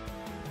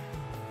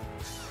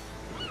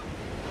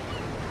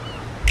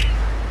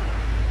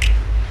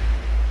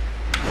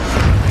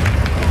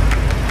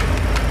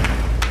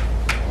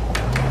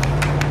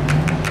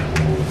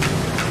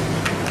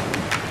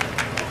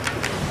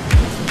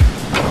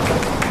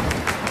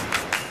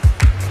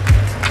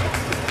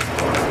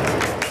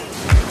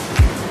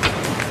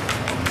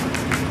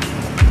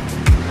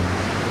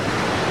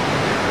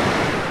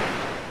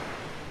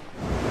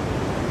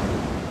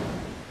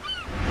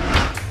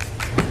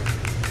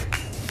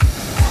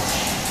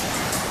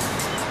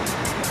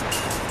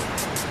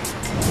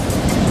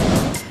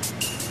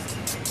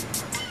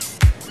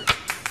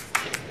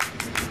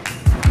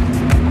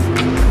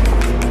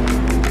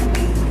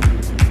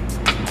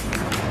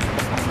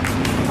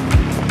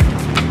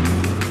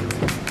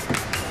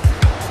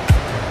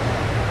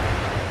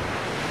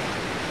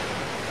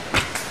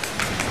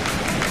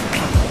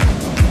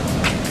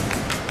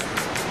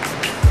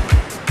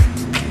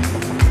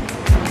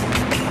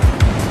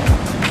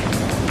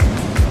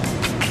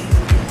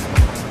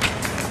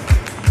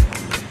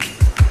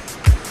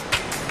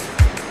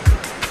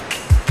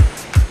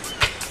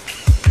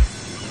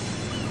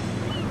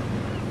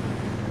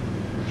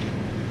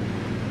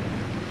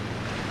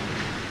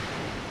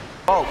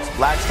 Folks,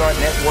 Black Star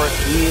Network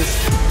is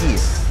here.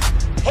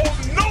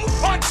 Hold no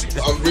punches.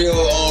 I'm real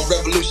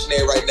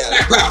revolutionary right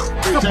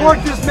now.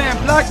 Support this man,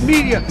 Black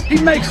Media.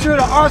 He makes sure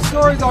that our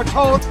stories are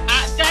told.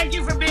 Thank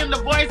you for being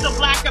the voice of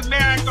Black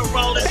America,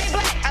 Roland. Stay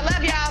black. I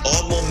love y'all.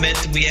 All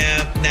momentum we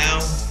have now,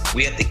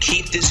 We have to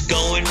keep this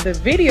going. The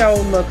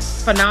video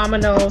looks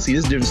phenomenal. See,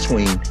 there's a difference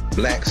between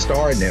Black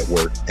Star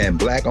Network and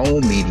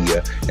Black-owned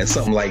media and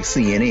something like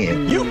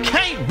CNN. You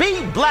can't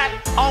be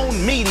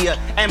Black-owned media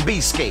and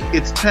be scared.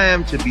 It's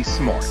time to be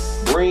smart.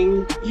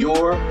 Bring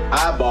your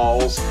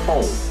eyeballs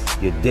home.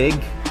 You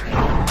dig?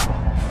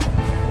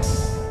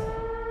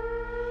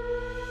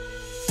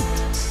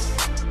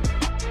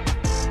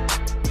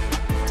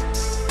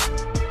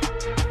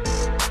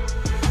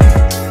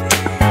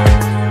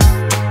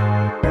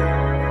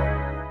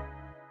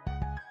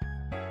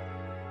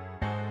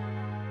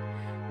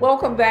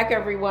 Welcome back,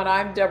 everyone.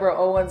 I'm Deborah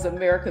Owens,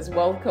 America's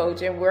Wealth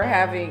Coach, and we're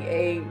having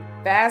a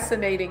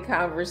fascinating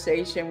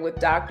conversation with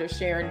Dr.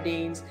 Sharon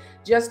Deans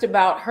just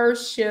about her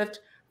shift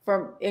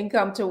from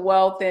income to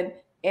wealth. And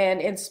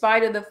in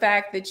spite of the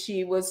fact that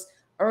she was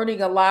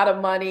earning a lot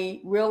of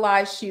money,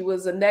 realized she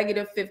was a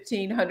negative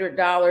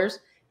 $1,500,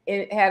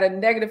 it had a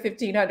negative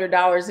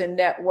 $1,500 in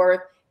net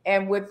worth.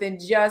 And within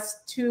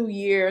just 2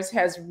 years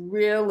has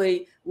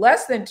really,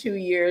 less than 2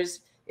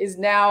 years, is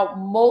now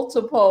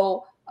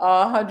multiple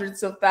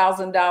hundreds of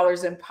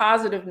 $1,000s in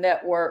positive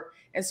net worth.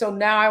 And so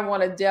now I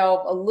want to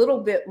delve a little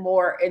bit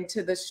more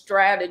into the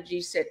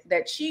strategies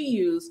that she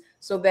used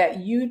so that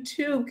you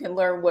too can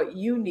learn what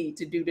you need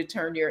to do to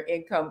turn your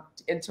income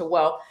into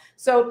wealth.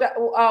 So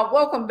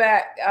welcome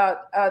back,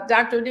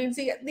 Dr. Deans.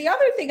 The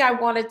other thing I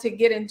wanted to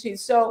get into,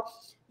 so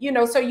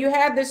you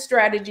had this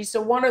strategy.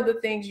 So one of the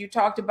things you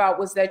talked about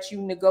was that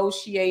you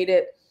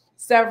negotiated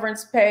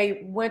severance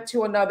pay, went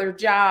to another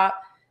job.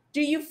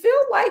 Do you feel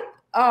like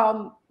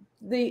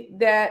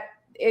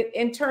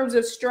in terms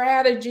of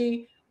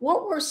strategy,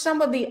 what were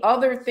some of the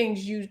other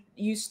things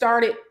you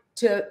started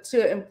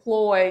to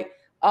employ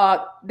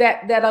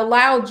that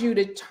allowed you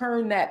to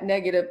turn that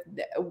negative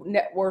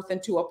net worth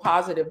into a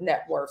positive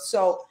net worth?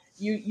 So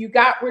you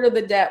got rid of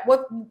the debt.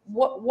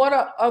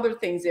 What other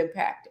things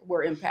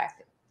were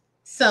impacted?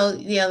 So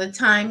the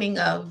timing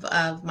of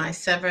my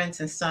severance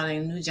and starting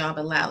a new job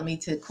allowed me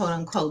to quote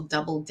unquote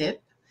double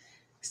dip.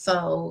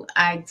 So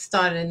I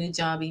started a new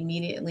job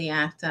immediately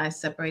after I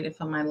separated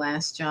from my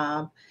last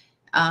job.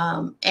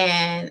 And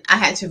I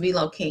had to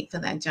relocate for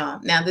that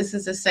job. Now, this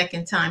is the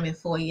second time in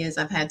 4 years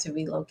I've had to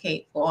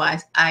relocate, or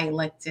I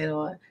elected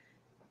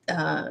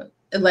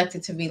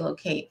to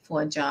relocate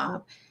for a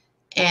job.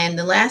 And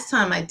the last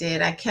time I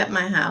did, I kept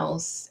my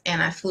house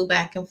and I flew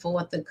back and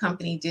forth. The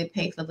company did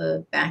pay for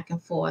the back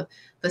and forth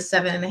for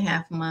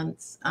 7.5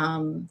 months.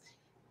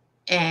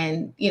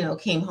 And,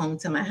 came home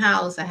to my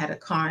house. I had a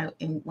car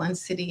in one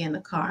city and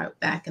a car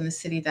back in the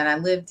city that I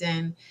lived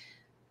in.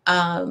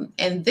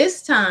 And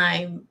this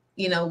time,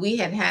 we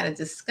had a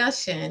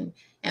discussion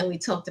and we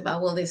talked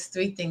about, well, there's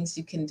 3 things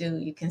you can do.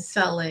 You can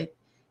sell it,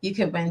 you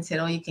can rent it,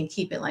 or you can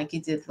keep it like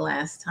you did the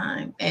last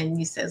time. And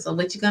you said, so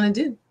what you going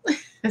to do?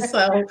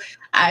 So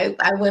I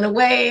went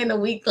away, and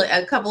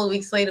a couple of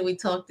weeks later, we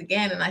talked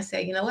again. And I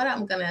said, you know what,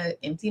 I'm going to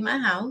empty my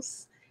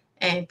house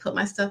and put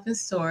my stuff in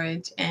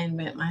storage and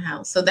rent my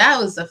house. So that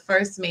was the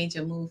first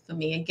major move for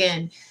me.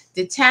 Again,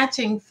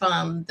 detaching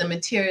from the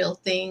material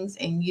things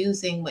and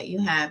using what you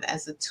have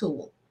as a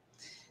tool.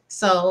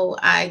 So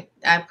I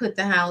put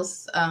the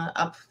house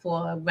up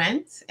for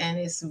rent, and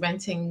has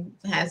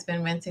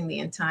been renting the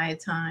entire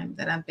time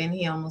that I've been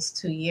here, almost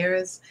 2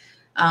 years.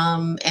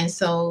 And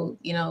so,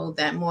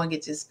 that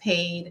mortgage is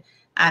paid.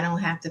 I don't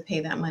have to pay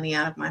that money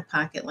out of my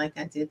pocket like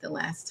I did the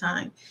last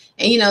time.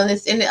 And,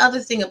 and the other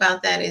thing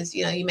about that is,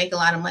 you make a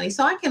lot of money,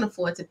 so I can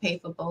afford to pay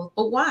for both.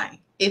 But why?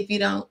 If you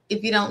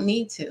don't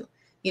need to,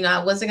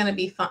 I wasn't going to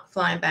be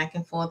flying back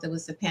and forth. It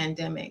was the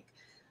pandemic.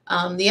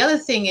 The other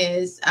thing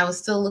is I was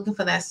still looking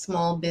for that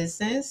small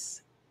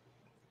business.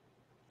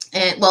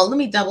 And let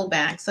me double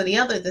back. So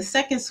the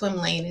second swim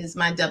lane is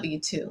my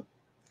W-2.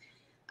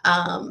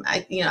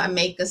 I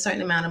make a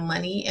certain amount of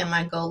money, and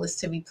my goal is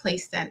to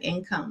replace that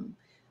income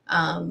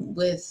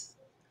with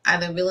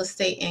either real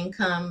estate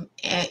income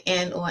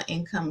and or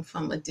income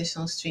from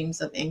additional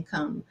streams of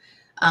income.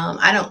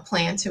 I don't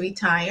plan to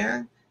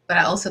retire, but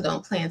I also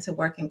don't plan to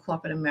work in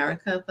corporate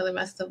America for the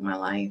rest of my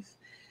life.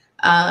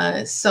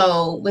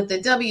 So with the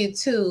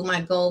W-2,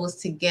 my goal was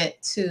to get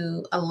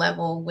to a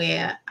level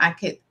where I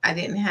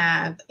didn't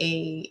have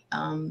a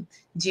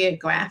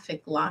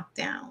geographic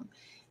lockdown.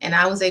 And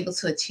I was able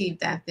to achieve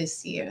that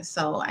this year.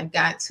 So I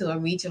got to a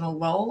regional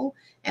role,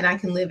 and I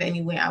can live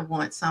anywhere I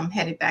want. So I'm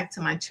headed back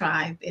to my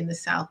tribe in the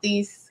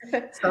Southeast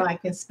so I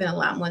can spend a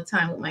lot more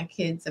time with my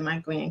kids and my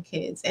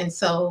grandkids. And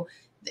so,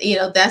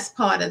 that's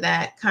part of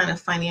that kind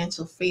of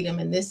financial freedom.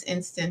 In this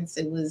instance,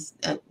 it was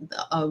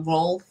a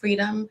role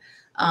freedom,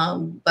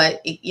 but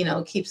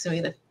it keeps me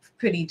at a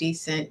pretty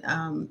decent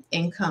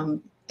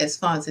income as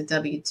far as a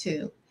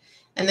W-2.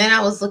 And then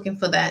I was looking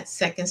for that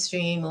second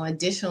stream or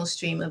additional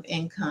stream of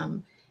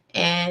income.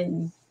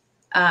 And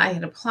I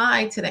had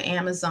applied to the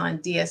Amazon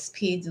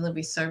DSP,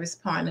 Delivery Service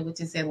Partner,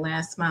 which is their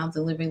last mile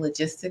delivery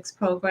logistics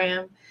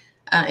program,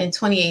 in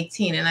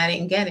 2018, and I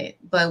didn't get it.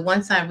 But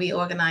once I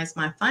reorganized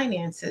my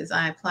finances,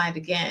 I applied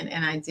again,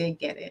 and I did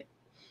get it.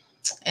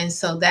 And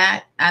so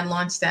I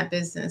launched that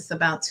business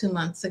about 2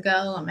 months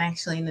ago. I'm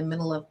actually in the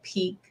middle of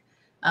peak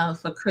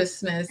for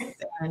Christmas,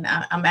 and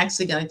I'm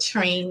actually going to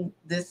train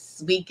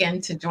this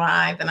weekend to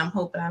drive, and I'm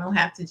hoping I don't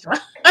have to drive.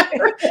 I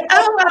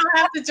hope I don't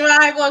have to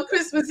drive on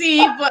Christmas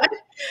Eve, but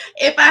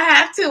if I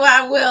have to,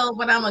 I will.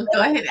 But I'm gonna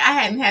go ahead. I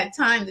hadn't had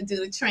time to do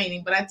the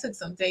training, but I took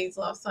some days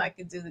off so I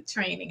could do the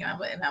training, and I'm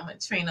gonna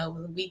train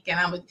over the weekend.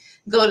 I'm gonna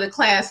go to the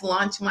class,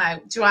 launch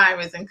my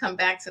drivers, and come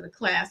back to the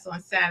class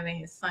on Saturday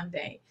and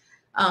Sunday.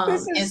 And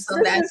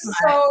so that's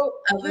my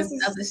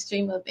other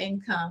stream of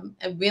income.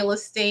 And real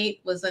estate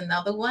was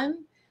another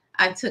one.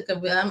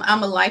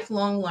 I'm a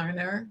lifelong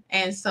learner,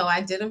 and so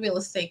I did a real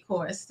estate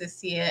course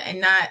this year,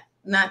 and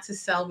not to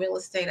sell real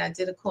estate. I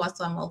did a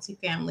course on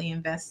multifamily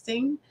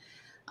investing,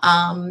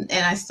 and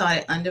I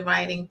started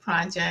underwriting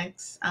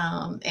projects.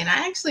 And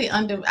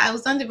I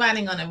was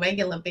underwriting on a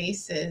regular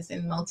basis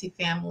in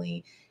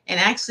multifamily, and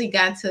actually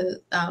got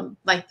to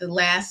like the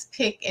last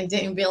pick and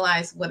didn't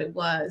realize what it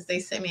was. They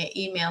sent me an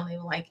email and they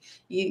were like,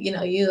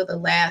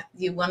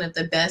 you're one of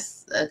the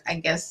best,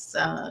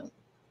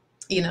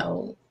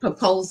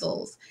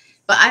 proposals,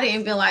 but I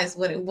didn't realize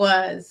what it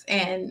was.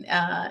 And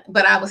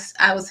but I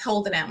was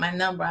holding out my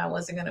number. I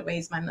wasn't going to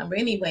raise my number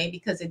anyway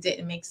because it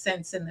didn't make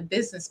sense in the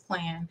business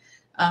plan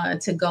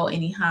to go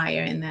any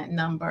higher in that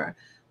number.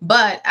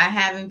 But I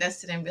have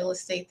invested in real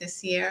estate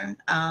this year.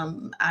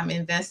 I'm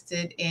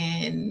invested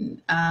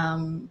in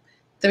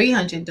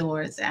 300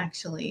 doors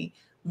actually.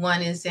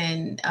 One is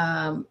in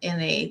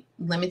a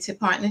limited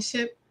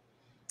partnership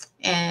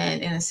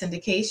and in a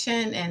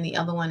syndication, and the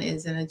other one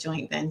is in a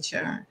joint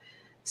venture.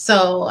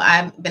 So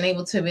I've been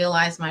able to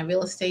realize my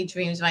real estate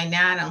dreams. Right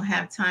now, I don't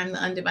have time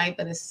to underwrite,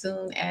 but as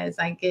soon as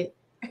I get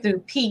through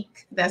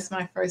peak, that's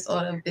my first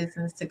order of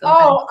business to go.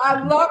 Oh,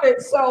 I love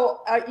it.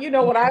 So,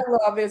 what I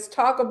love is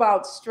talk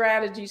about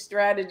strategy. So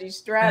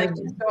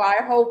I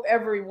hope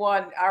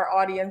everyone, our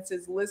audience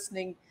is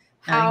listening,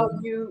 how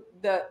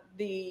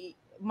the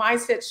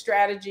mindset,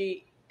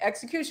 strategy,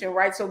 execution,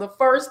 right? So the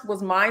first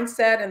was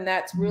mindset, and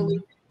that's really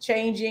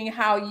changing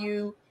how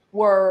you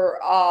were,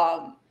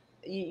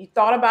 you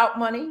thought about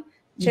money,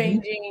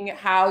 changing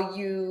how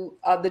you,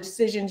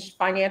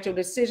 financial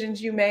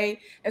decisions you made.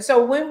 And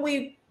so when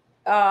we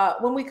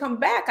come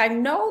back, I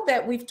know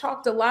that we've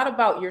talked a lot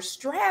about your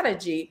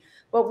strategy,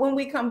 but when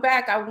we come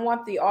back, I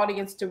want the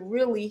audience to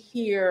really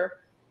hear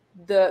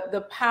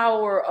the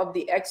power of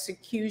the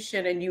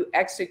execution and you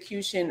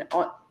executing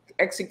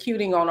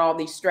on all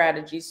these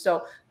strategies.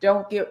 So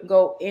don't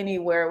go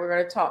anywhere. We're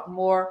going to talk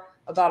more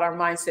about our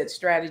mindset,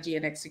 strategy,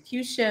 and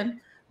execution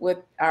with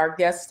our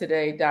guest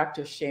today,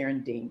 Dr.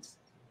 Sharon Deans.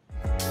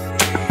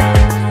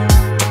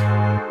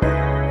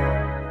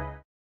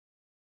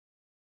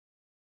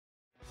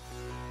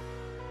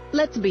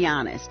 Let's be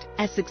honest,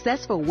 as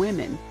successful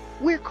women,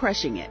 we're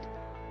crushing it.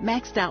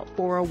 Maxed out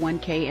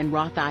 401k and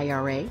Roth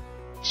IRA?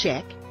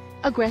 Check.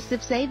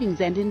 Aggressive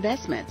savings and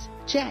investments?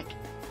 Check.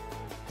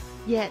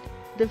 Yet,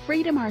 the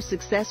freedom our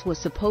success was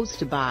supposed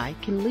to buy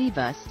can leave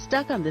us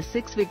stuck on the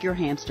six-figure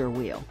hamster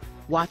wheel,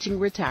 watching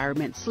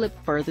retirement slip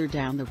further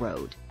down the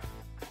road.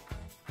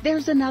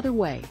 There's another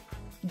way.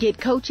 Get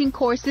coaching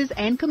courses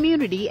and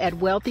community at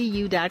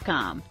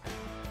wealthyu.com.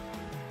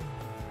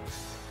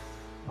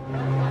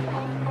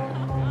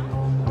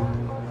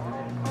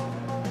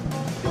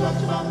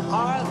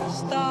 Are the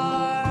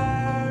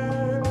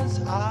stars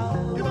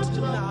out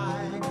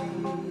tonight?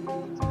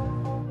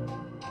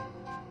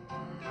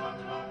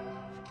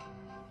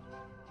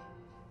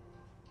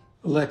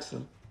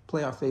 Alexa,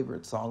 play our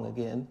favorite song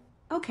again.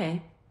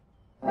 Okay.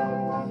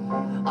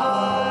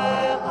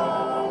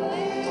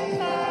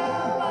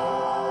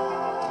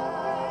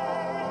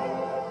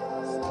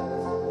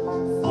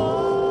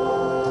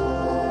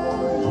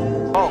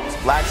 Folks,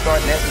 Black Star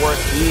Network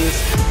is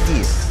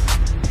here.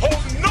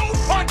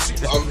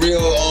 I'm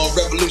real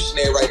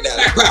revolutionary right now.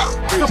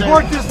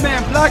 Support this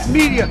man, Black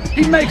Media.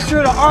 He makes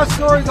sure that our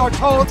stories are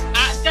told.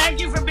 Thank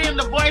you for being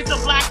the voice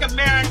of Black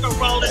America,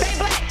 Roland. Stay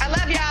black. I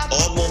love y'all.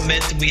 All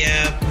momentum we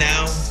have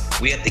now,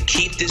 we have to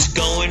keep this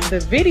going. The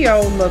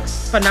video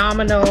looks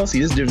phenomenal. See,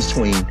 this difference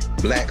between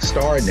Black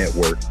Star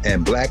Network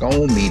and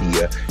Black-owned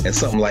media and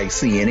something like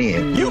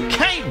CNN. You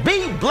can't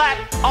be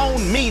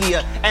Black-owned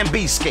media and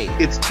be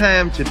scared. It's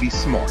time to be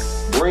smart.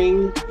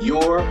 Bring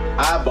your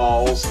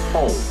eyeballs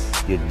home.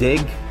 You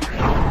dig?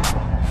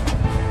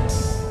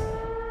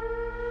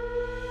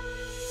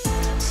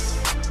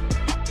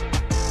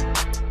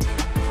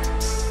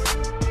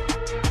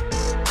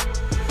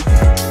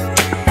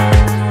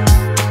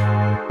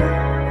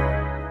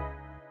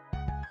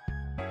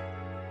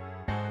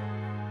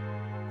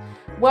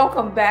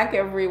 Welcome back,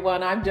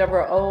 everyone. I'm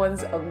Deborah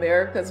Owens,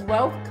 America's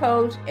Wealth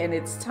Coach, and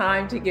it's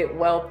time to get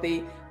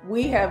wealthy.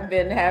 We have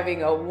been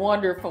having a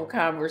wonderful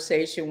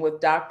conversation with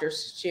Dr.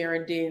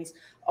 Sharon Deans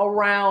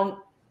around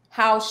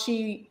how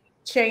she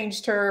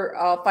changed her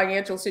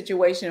financial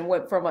situation and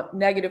went from a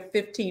negative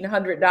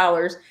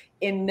 $1,500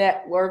 in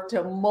net worth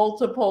to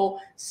multiple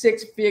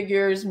six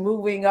figures,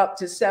 moving up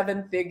to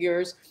seven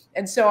figures.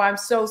 And so I'm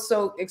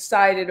so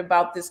excited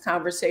about this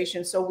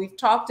conversation. So we've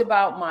talked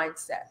about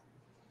mindset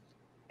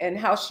and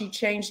how she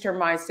changed her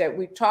mindset.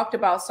 We've talked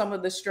about some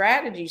of the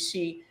strategies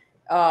she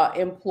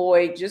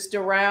employed just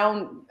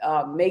around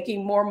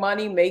making more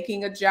money,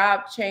 making a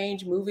job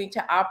change, moving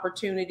to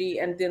opportunity,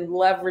 and then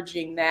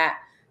leveraging that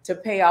to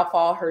pay off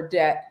all her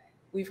debt.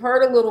 We've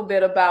heard a little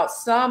bit about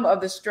some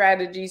of the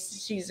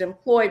strategies she's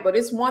employed, but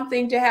it's one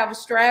thing to have a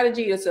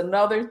strategy, it's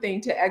another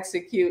thing to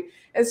execute.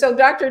 And so,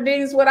 Dr.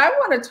 Dees, what I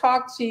want to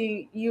talk to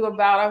you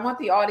about, I want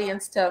the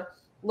audience to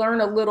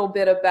learn a little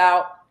bit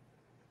about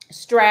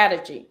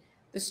strategy,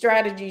 the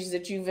strategies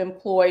that you've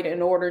employed in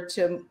order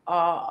to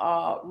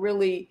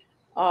really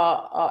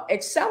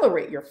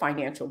accelerate your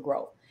financial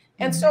growth.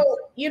 And so,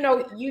 you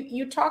know,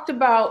 you talked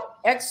about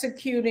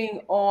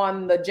executing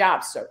on the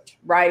job search,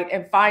 right?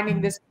 And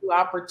finding this new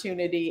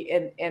opportunity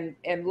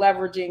and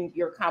leveraging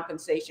your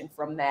compensation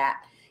from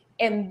that.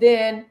 And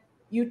then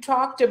you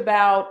talked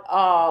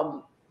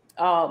about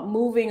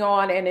moving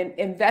on and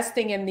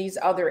investing in these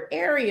other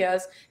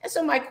areas. And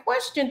so my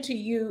question to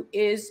you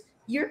is,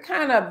 you're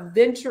kind of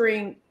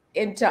venturing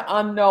into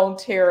unknown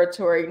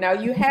territory. Now,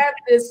 you had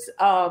this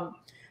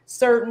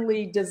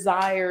certainly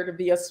desire to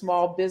be a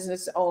small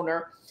business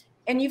owner.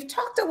 And you've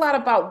talked a lot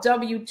about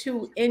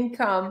W-2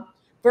 income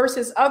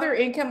versus other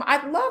income.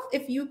 I'd love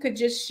if you could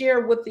just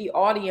share with the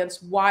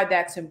audience why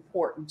that's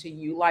important to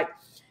you. Like,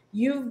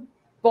 you've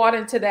bought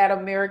into that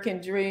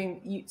American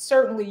dream.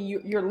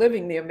 You're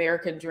living the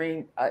American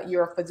dream.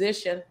 You're a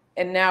physician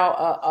and now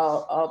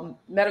a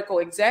medical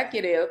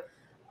executive.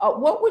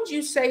 What would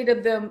you say to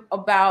them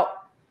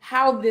about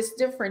how this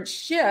different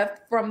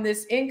shift from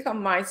this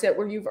income mindset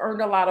where you've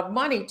earned a lot of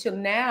money to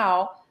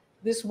now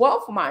this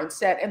wealth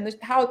mindset, and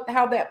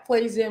how that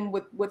plays in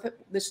with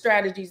the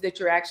strategies that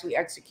you're actually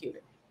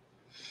executing?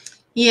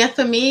 Yeah,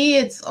 for me,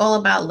 it's all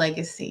about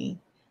legacy.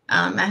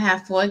 I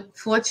have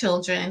four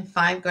children,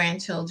 5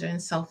 grandchildren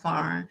so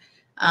far.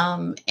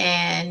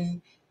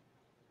 And,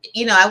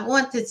 you know, I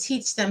want to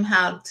teach them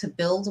how to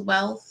build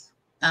wealth,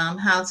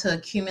 how to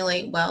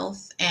accumulate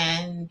wealth.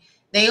 And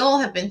they all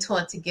have been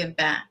taught to give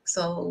back.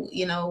 So,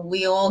 you know,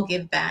 we all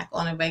give back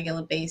on a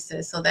regular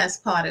basis. So that's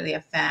part of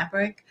their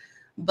fabric.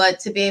 But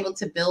to be able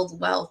to build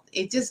wealth,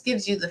 it just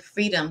gives you the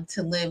freedom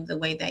to live the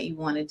way that you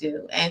want to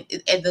do and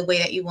the way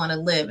that you want to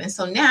live. And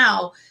so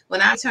now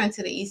when I return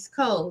to the East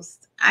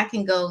Coast, I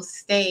can go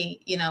stay,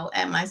 you know,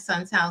 at my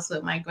son's house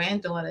with my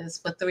granddaughters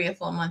for 3 or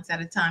 4 months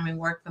at a time and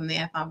work from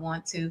there if I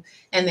want to,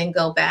 and then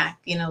go back,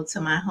 you know,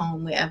 to my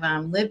home wherever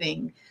I'm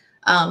living.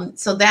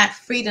 So that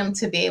freedom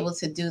to be able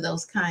to do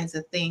those kinds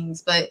of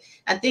things. But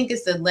I think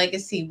it's the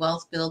legacy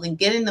wealth building,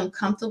 getting them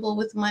comfortable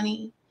with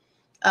money.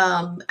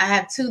 I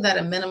have 2 that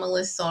are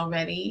minimalists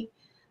already.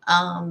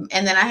 And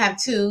then I have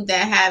 2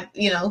 that have,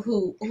 you know,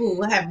 who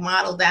have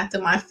modeled after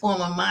my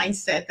former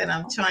mindset that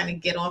I'm trying to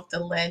get off the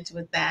ledge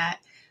with that.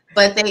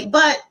 But the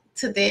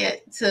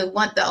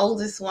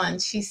oldest one,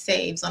 she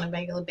saves on a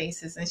regular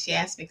basis. And she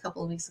asked me a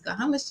couple of weeks ago,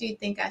 how much do you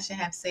think I should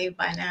have saved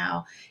by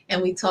now?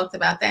 And we talked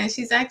about that. And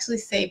she's actually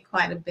saved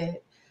quite a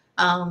bit.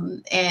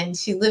 And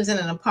she lives in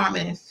an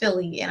apartment in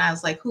Philly. And I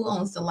was like, who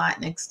owns the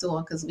lot next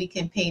door? Because we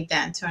can pave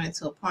that and turn it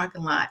into a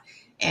parking lot.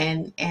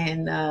 And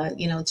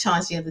you know,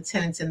 charge the other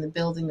tenants in the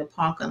building to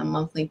park on a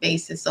monthly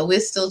basis. So we're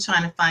still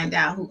trying to find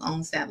out who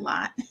owns that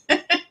lot so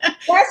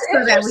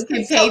that we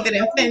can pave it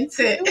and fence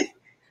it.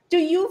 Do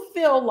you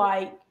feel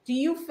like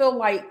the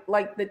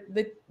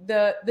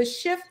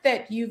shift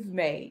that you've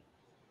made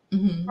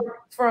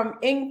from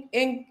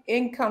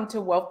income to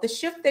wealth, the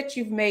shift that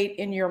you've made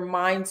in your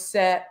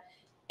mindset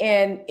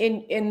and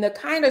in the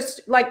kind of,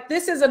 like,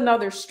 this is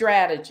another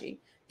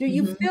strategy. Do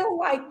you feel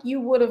like you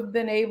would have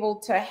been able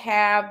to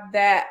have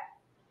that,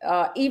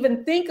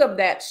 even think of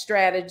that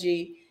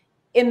strategy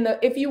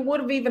if you would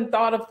have even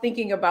thought of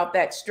thinking about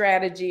that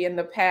strategy in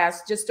the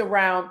past, just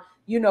around,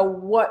 you know,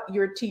 what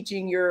you're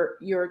teaching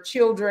your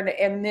children,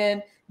 and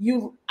then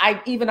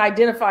even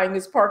identifying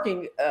this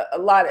parking a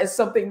lot as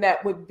something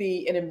that would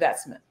be an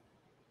investment?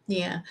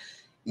 Yeah.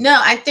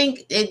 No, I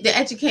think the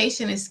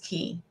education is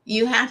key.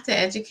 You have to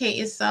educate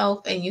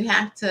yourself, and you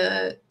have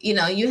to, you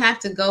know, you have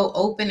to go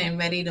open and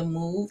ready to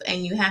move,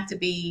 and you have to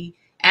be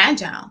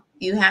agile.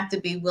 You have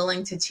to be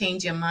willing to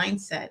change your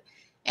mindset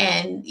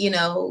and, you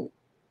know,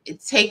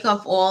 take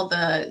off all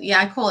the,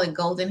 I call it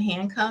golden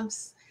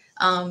handcuffs.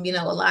 You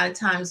know, a lot of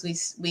times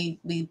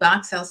we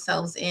box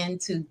ourselves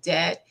into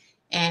debt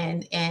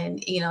and,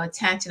 you know,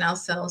 attaching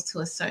ourselves to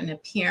a certain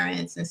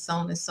appearance and so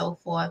on and so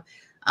forth.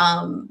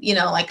 You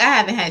know, like, I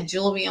haven't had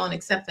jewelry on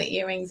except for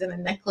earrings and a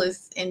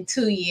necklace in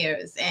 2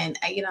 years. And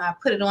you know, I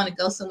put it on to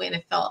go somewhere and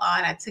it felt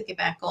odd. I took it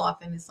back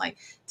off, and it's like,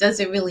 does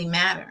it really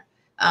matter?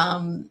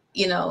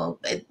 You know,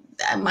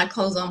 my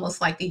clothes are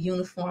almost like a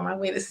uniform. I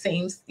wear the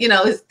same, you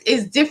know,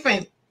 it's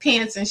different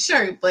pants and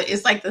shirt, but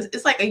it's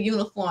like a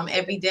uniform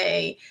every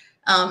day.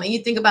 And you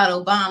think about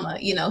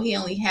Obama, you know, he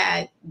only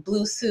had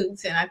blue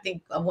suits and I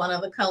think one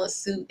other color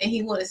suit, and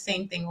he wore the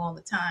same thing all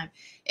the time.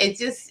 It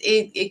just,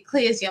 it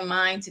clears your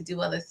mind to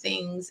do other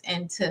things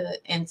and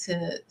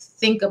to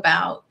think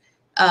about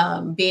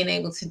being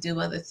able to do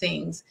other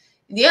things.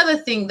 The other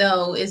thing,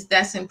 though, is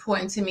that's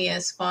important to me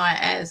as far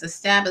as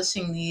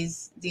establishing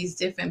these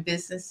different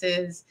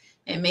businesses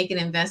and making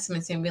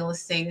investments in real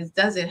estate is,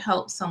 does it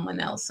help someone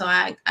else? So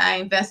I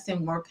invest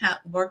in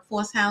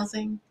workforce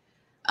housing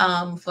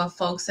for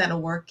folks that are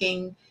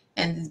working,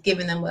 and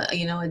giving them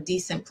a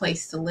decent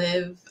place to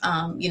live.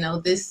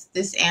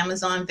 This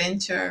Amazon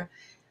venture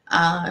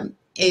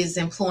is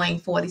employing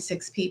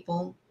 46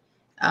 people,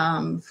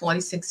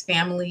 46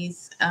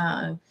 families,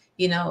 have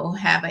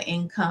an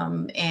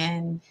income.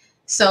 And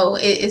so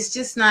it's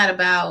just not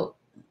about,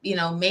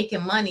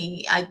 making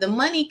money. The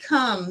money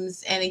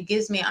comes and it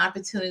gives me an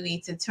opportunity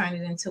to turn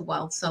it into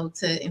wealth. So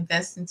to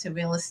invest into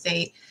real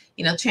estate,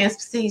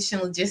 transportation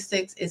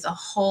logistics is a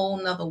whole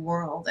nother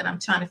world. And I'm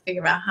trying to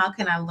figure out how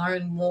can I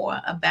learn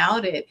more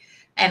about it.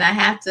 And I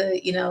have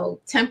to,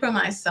 temper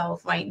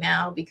myself right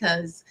now,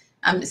 because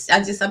I'm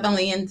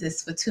only in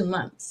this for 2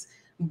 months.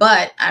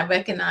 But I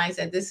recognize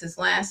that this is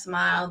last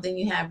mile. Then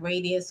you have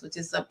radius, which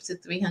is up to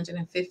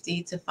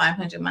 350 to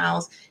 500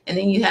 miles. And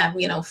then you have,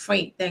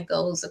 freight that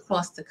goes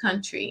across the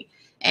country.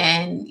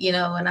 And,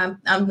 and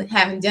I'm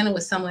having dinner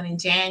with someone in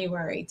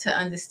January to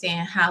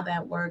understand how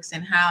that works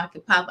and how I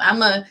could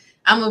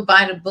I'm a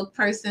buy the book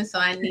person. So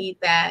I need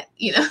that,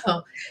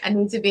 I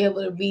need to be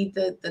able to read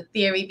the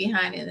theory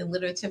behind it, the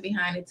literature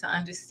behind it, to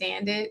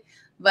understand it.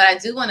 But I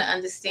do want to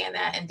understand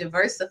that and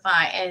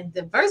diversify. And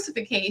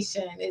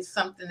diversification is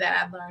something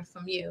that I learned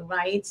from you,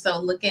 right? So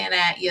looking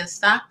at your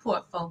stock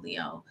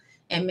portfolio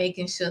and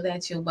making sure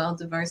that you're well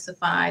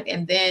diversified.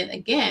 And then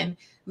again,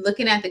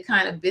 looking at the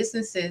kind of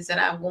businesses that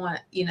I want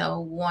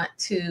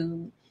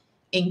to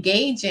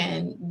engage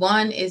in.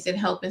 One, is it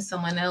helping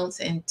someone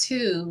else? And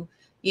two,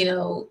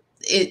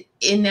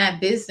 in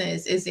that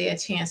business, is there a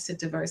chance to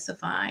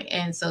diversify?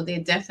 And so there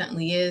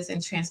definitely is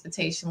in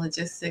transportation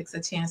logistics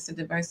a chance to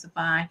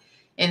diversify.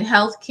 In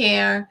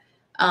healthcare,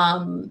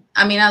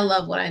 I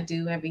love what I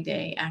do every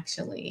day,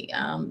 actually.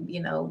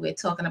 We're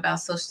talking about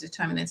social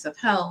determinants of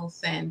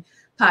health and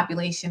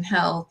population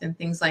health and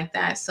things like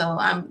that. So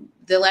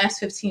the last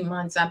 15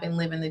 months, I've been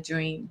living the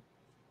dream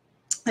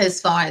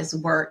as far as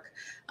work,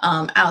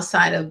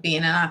 outside of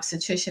being an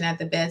obstetrician at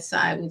the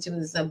bedside, which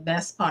was the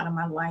best part of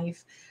my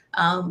life.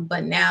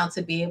 But now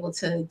to be able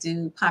to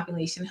do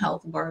population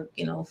health work,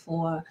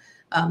 for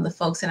the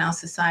folks in our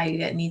society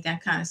that need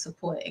that kind of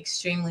support,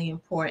 extremely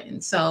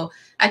important. So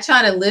I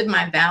try to live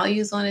my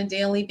values on a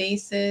daily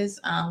basis.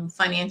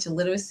 Financial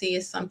literacy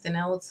is something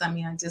else.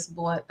 I just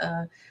bought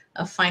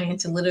a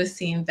financial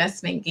literacy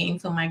investment game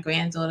for my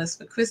granddaughters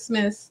for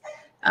Christmas,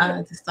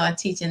 to start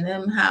teaching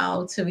them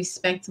how to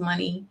respect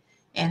money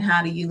and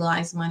how to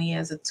utilize money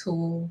as a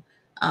tool.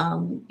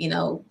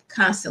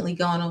 Constantly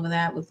going over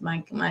that with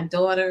my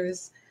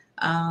daughters,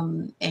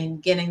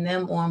 and getting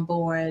them on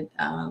board.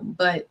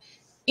 But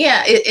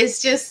yeah,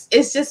 it's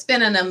just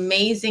been an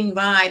amazing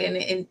ride.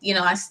 And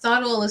I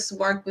started all this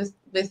work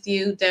with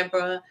you,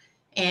 Deborah,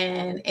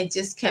 and it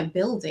just kept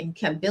building.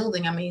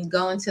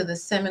 Going to the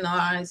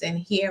seminars and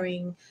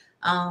hearing,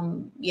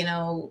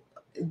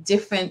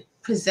 different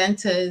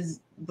presenters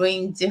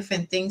bring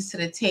different things to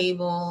the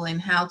table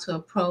and how to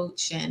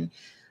approach. And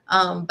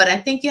but I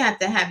think you have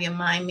to have your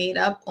mind made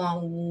up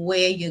on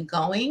where you're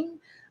going.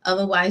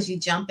 Otherwise, you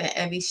jump at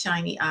every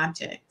shiny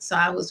object. So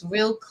I was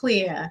real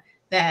clear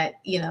that,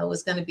 it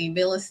was going to be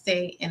real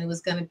estate and it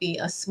was going to be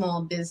a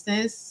small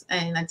business.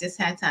 And I just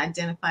had to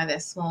identify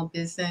that small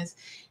business.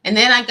 And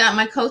then I got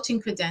my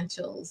coaching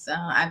credentials.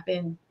 I've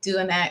been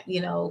doing that,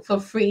 for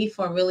free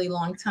for a really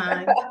long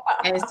time.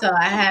 And so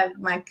I have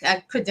my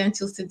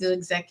credentials to do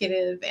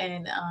executive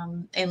and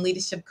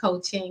leadership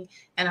coaching.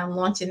 And I'm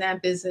launching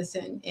that business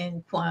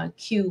in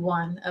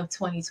Q1 of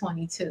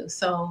 2022.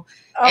 So,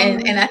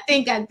 and I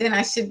think then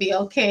I should be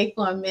okay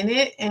for a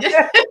minute.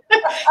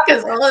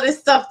 Because all of this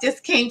stuff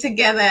just came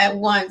together at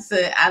once.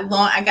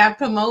 I got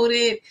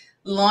promoted,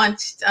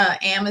 launched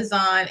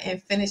Amazon,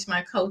 and finished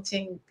my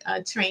coaching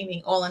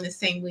training all in the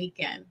same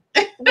weekend.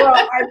 Well,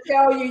 I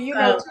tell you,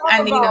 talk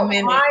about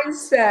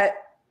mindset,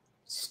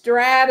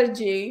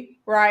 strategy,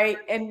 right?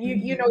 And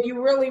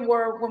you really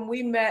were, when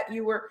we met,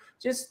 you were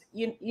just,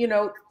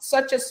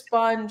 such a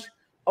sponge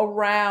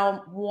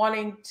around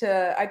wanting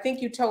to. I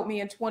think you told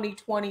me in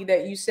 2020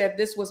 that you said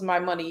this was my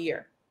money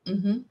year.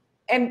 Mm-hmm.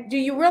 And do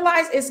you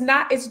realize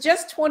it's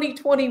just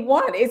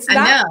 2021. It's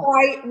not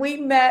quite. We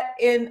met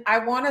in, I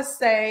want to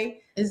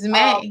say, it's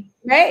May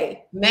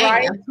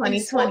right? of 2020.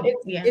 So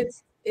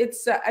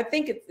it's I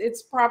think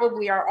it's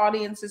probably our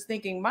audience is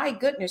thinking, my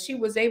goodness, she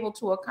was able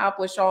to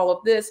accomplish all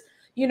of this,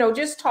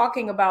 just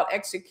talking about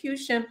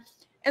execution.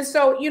 And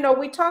so,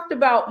 we talked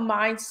about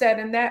mindset,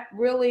 and that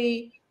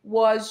really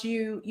was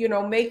you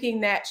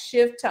making that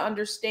shift to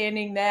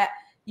understanding that,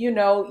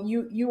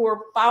 you were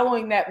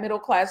following that middle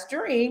class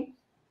dream,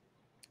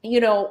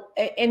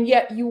 and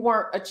yet you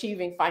weren't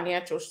achieving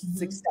financial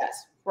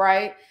success,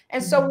 right?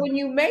 And so when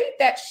you made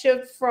that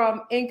shift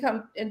from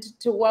income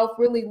into wealth,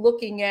 really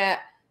looking at,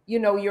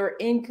 your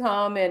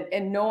income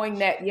and knowing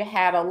that you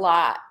had a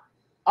lot,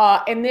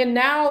 and then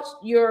now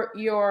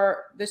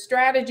the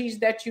strategies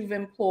that you've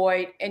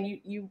employed, and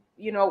you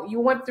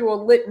went through a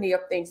litany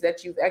of things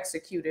that you've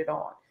executed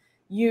on.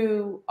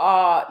 You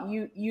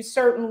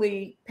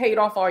certainly paid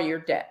off all your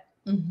debt.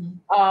 We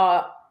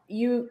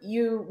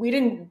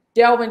didn't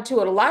delve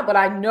into it a lot, but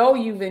I know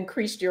you've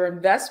increased your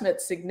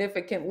investment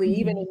significantly,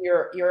 even in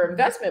your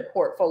investment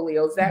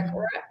portfolio. Is that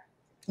correct?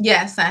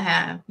 Yes, I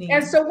have. Yeah.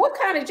 And so what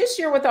kind of, just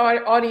share with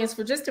our audience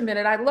for just a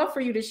minute, I'd love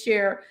for you to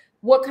share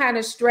what kind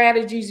of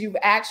strategies you've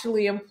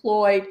actually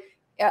employed,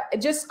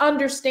 just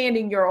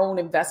understanding your own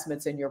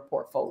investments in your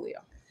portfolio.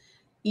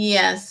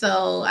 Yeah,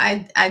 so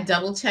I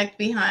double checked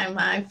behind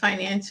my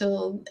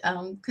financial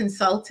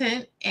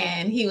consultant,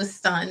 and he was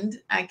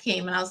stunned. I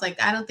came and I was like,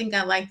 I don't think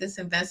I like this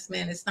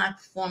investment. It's not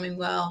performing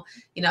well.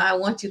 You know, I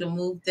want you to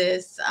move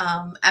this.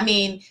 I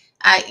mean,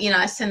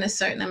 I send a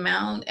certain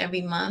amount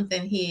every month,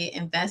 and he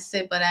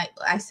invested. But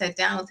I sat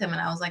down with him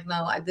and I was like,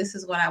 no, this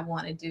is what I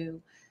want to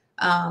do.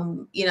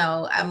 You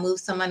know, I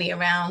moved some money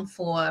around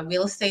for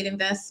real estate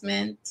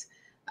investment.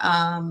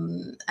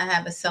 I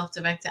have a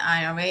self-directed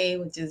IRA,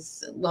 which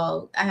is,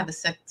 well, I have a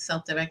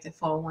self-directed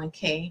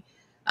 401k,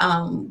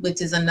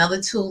 which is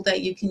another tool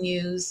that you can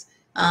use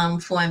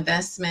for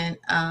investment.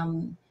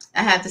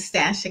 I have the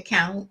stash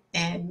account,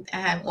 and I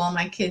have all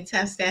my kids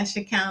have stash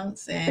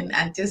accounts, and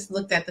I just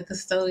looked at the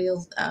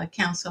custodial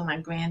accounts for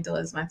my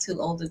granddaughters, my two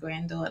older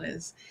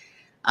granddaughters.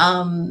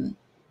 And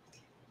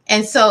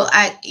so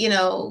I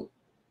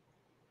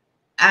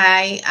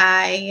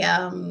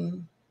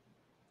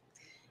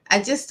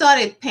just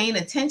started paying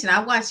attention.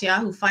 I watch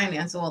Yahoo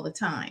Finance all the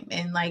time,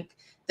 and like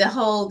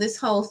this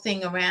whole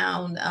thing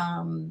around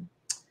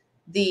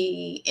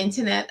the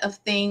Internet of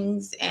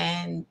Things,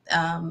 and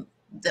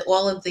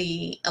all of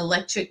the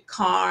electric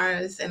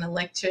cars and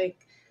electric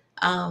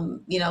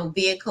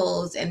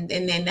vehicles, and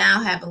they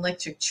now have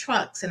electric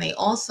trucks, and they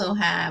also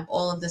have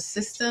all of the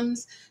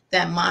systems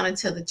that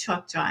monitor the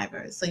truck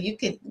drivers. So you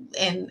can,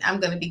 and I'm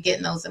going to be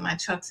getting those in my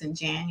trucks in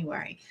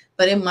January,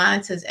 but it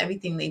monitors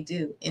everything they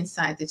do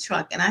inside the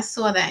truck. And I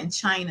saw that in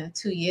China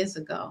 2 years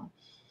ago,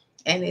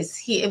 and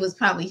it was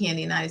probably here in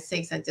the United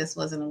States. I just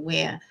wasn't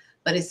aware,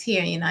 but it's here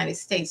in the United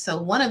States.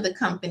 So one of the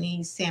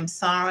companies,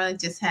 Samsara,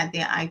 just had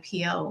their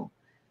IPO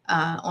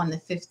on the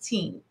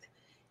 15th,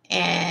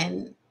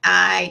 and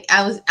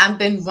I've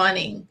been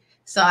running.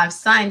 So I've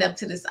signed up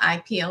to this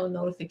IPO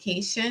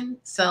notification.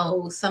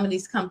 So some of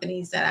these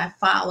companies that I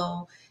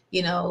follow,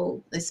 you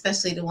know,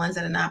 especially the ones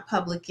that are not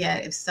public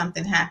yet, if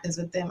something happens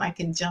with them, I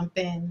can jump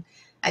in.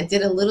 I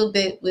did a little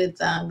bit with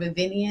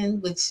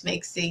Rivian, which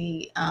makes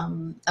the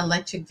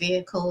electric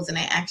vehicles, and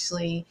they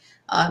actually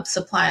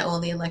supply all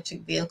the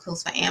electric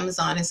vehicles for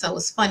Amazon. And so it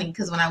was funny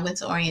because when I went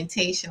to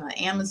orientation on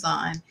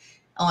Amazon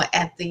or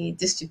at the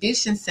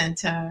distribution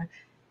center,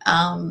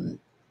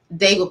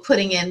 they were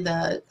putting in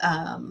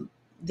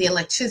the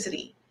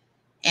electricity.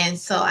 And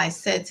so I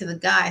said to the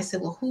guy, I said,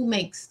 well, who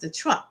makes the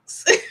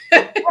trucks? You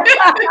know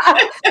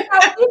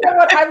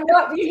what I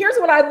love? Here's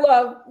what I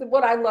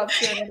love,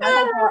 Sharon, and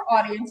I hope our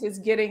audience is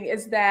getting,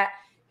 is that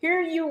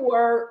here you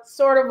were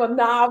sort of a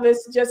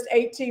novice just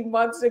 18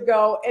 months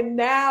ago, and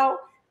now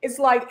it's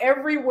like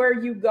everywhere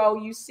you go,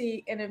 you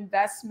see an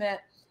investment.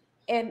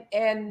 And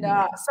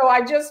so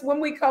when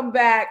we come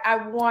back, I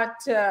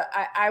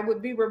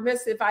would be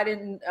remiss if I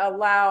didn't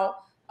allow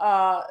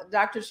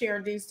Dr.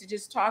 Sharon Deans to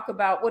just talk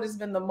about what has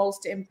been the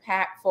most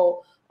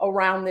impactful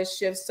around this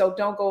shift. So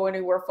don't go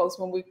anywhere, folks.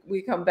 When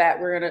we come back,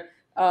 we're going to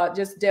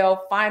just delve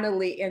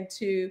finally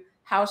into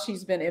how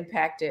she's been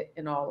impacted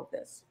in all of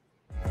this.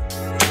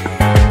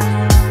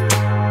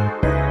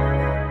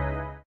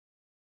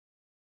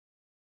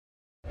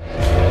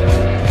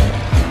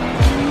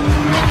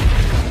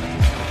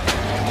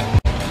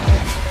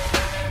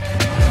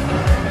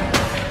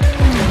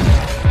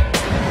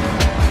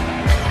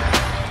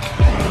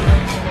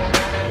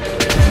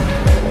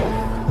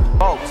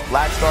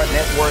 Black Star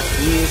Network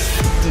is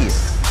here.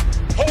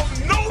 Oh,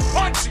 no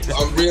punches!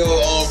 I'm real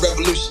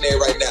revolutionary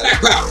right now.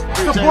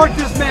 Support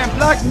this man,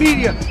 Black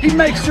Media. He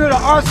makes sure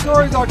that our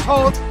stories are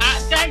told.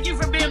 Thank you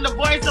for being the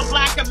voice of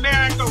Black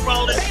America,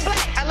 Roland. Stay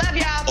black. I love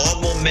y'all. All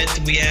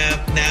momentum we have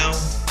now,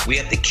 we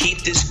have to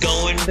keep this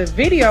going. The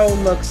video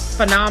looks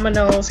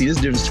phenomenal. See, there's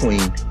a difference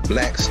between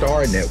Black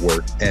Star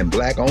Network and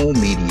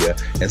Black-owned media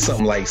and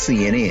something like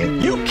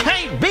CNN. You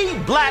can't be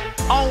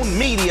Black-owned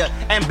media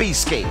and be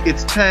scared.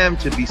 It's time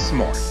to be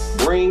smart.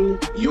 Bring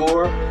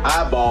your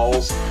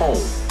eyeballs home.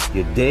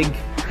 You dig?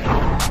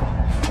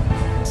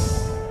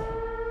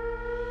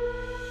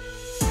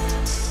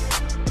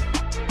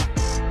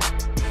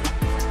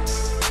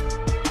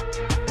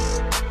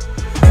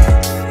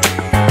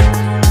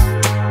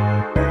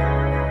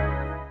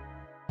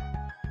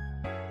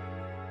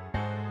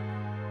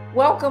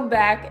 Welcome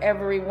back,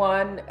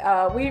 everyone.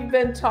 We've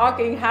been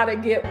talking how to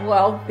get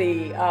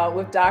wealthy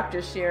with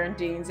Dr. Sharon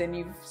Deans, and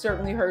you've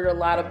certainly heard a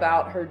lot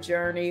about her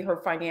journey, her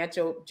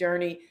financial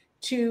journey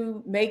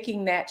to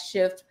making that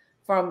shift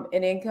from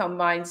an income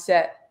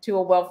mindset to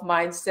a wealth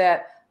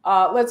mindset.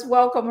 Let's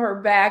welcome her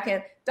back.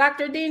 And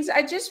Dr. Deans,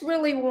 I just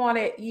really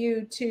wanted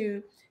you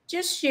to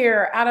just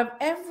share, out of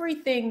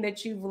everything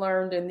that you've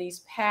learned in these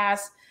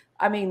past,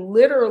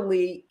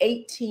 literally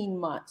 18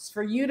 months,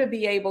 for you to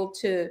be able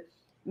to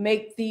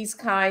make these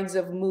kinds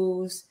of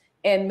moves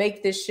and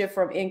make this shift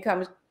from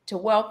income to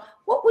wealth,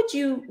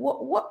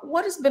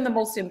 what has been the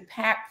most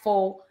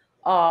impactful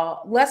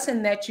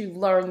lesson that you've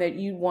learned that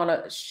you want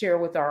to share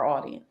with our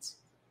audience?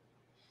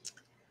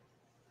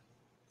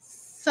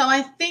 So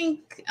I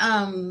think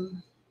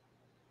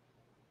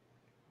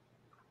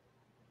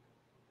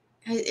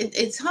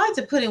it's hard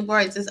to put in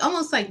words. It's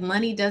almost like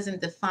money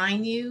doesn't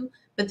define you.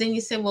 But then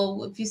you say,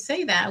 well, if you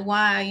say that,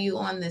 why are you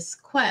on this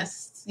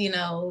quest,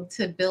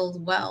 to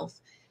build wealth?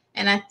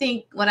 And I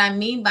think what I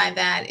mean by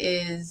that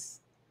is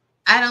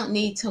I don't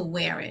need to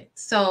wear it.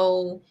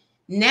 So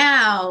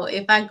now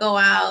if I go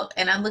out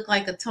and I look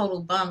like a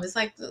total bum, it's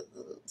like,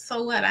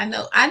 so what? I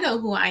know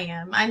who I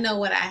am. I know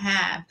what I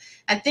have.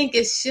 I think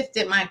it's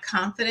shifted my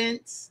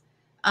confidence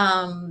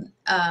in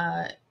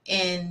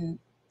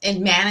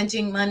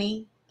managing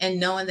money and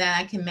knowing that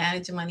I can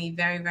manage money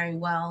very, very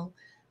well.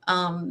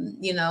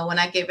 When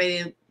I get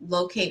ready to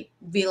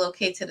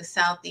relocate to the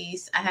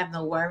Southeast, I have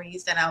no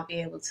worries that I'll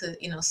be able to,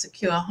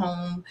 secure a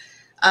home.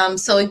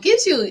 So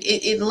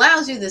it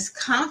allows you this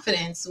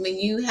confidence when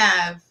you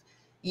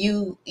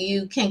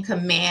can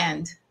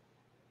command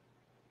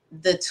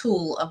the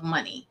tool of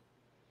money.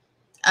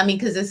 I mean,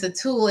 because it's a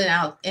tool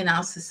in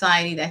our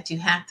society that you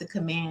have to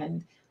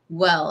command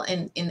well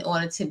in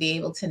order to be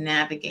able to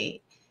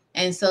navigate.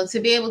 And so to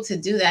be able to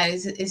do that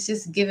it's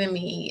just giving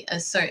me a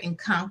certain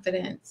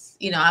confidence.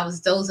 I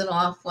was dozing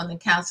off on the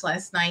couch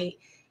last night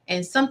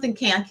and something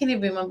came, I can't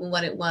even remember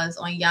what it was,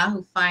 on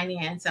Yahoo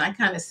Finance. And I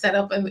kind of set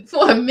up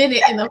for a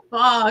minute in the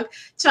fog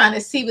trying to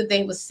see what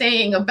they were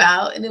saying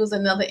about, and it was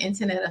another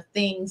Internet of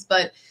Things.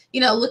 But,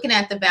 looking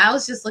at I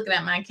was just looking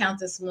at my account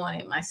this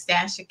morning, my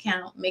stash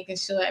account, making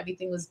sure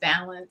everything was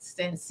balanced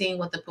and seeing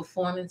what the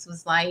performance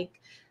was like.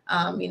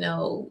 I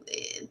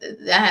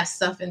have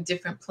stuff in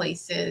different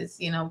places.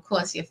 Of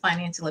course, your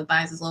financial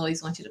advisors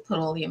always want you to put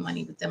all your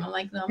money with them. I'm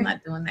like, no, I'm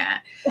not doing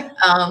that.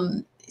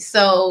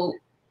 So,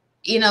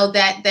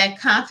 that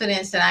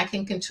confidence that I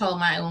can control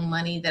my own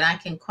money, that I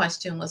can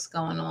question what's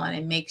going on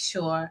and make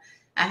sure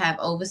I have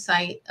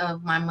oversight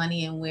of my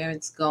money and where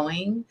it's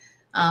going.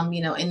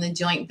 In the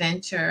joint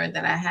venture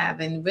that I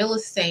have in real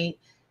estate,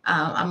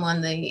 I'm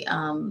on the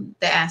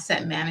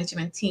asset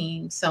management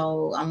team.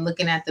 So I'm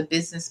looking at the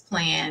business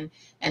plan,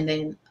 and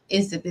then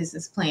is the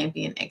business plan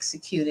being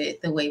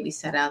executed the way we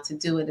set out to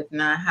do it? If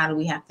not, how do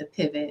we have to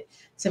pivot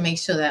to make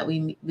sure that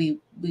we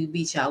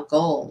reach our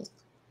goal?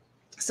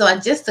 So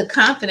just the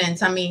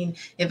confidence. I mean,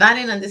 if I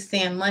didn't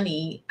understand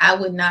money, I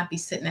would not be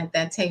sitting at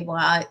that table.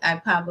 I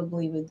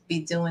probably would be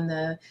doing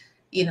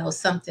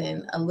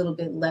something a little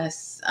bit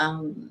less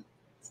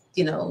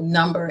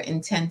number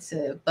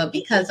intensive, but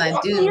because I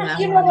do.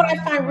 What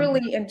I find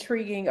really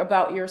intriguing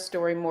about your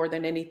story more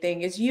than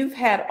anything is you've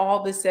had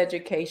all this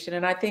education,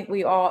 and I think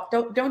we all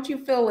don't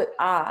you feel it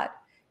odd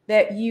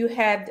that you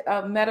had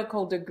a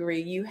medical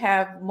degree, you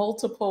have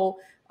multiple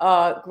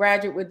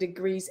graduate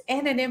degrees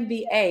and an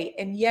MBA,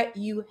 and yet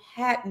you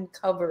hadn't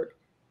covered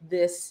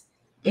this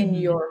in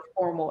your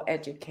formal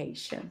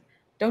education.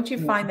 Don't you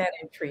find that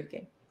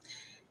intriguing?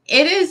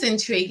 It is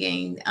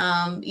intriguing.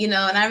 And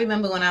I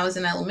remember when I was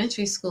in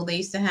elementary school, they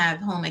used to have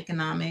home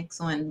economics,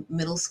 or in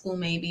middle school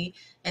maybe,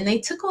 and they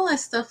took all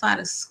that stuff out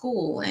of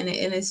school. And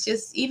it's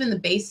just even the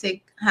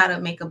basic how to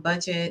make a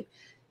budget,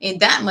 and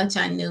that much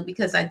I knew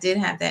because I did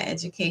have that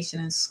education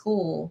in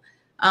school.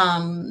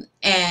 I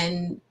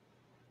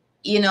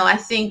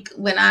think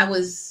when I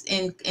was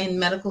in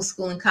medical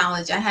school and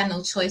college, I had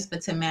no choice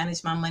but to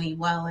manage my money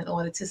well in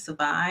order to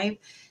survive.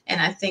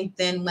 And I think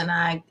then when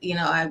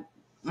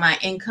my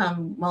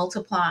income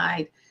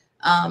multiplied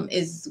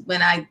is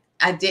when I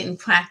didn't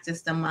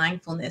practice the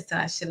mindfulness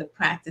that I should have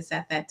practiced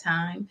at that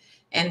time,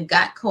 and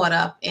got caught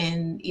up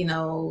in,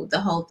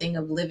 the whole thing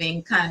of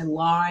living kind of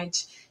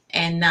large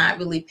and not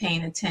really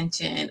paying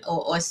attention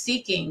or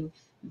seeking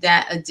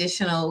that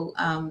additional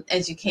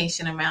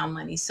education around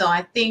money. So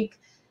I think,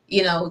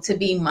 to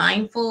be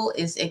mindful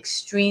is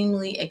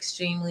extremely,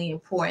 extremely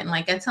important.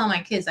 Like I tell my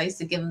kids, I used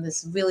to give them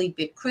this really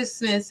big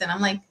Christmas, and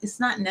I'm like, it's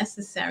not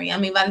necessary. I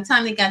mean, by the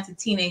time they got to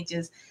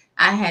teenagers,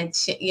 I had,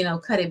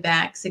 cut it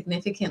back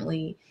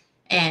significantly,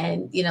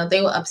 and,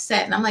 they were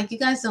upset. And I'm like, you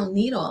guys don't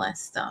need all that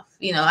stuff.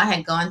 I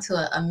had gone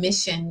to a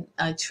mission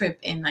trip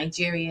in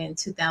Nigeria in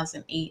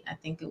 2008, I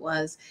think it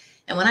was.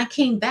 And when I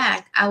came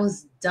back, I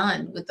was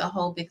done with the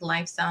whole big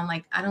lifestyle. I'm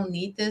like, I don't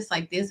need this.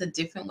 Like, there's a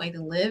different way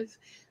to live.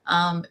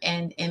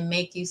 And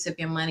make use of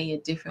your money a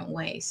different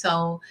way.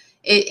 So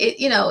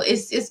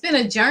it's been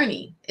a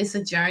journey. It's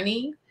a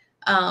journey.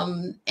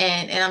 And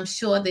I'm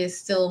sure there's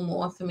still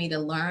more for me to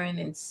learn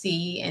and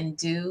see and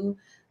do.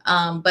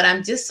 But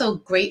I'm just so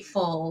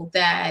grateful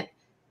that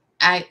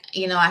I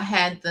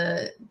had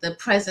the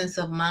presence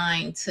of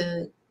mind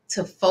to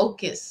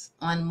focus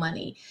on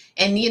money.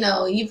 And,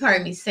 you've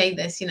heard me say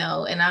this,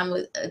 and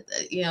I'm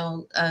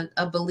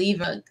a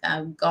believer,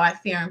 a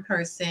God-fearing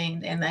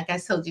person. And like I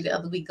told you the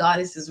other week, God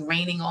is just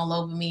raining all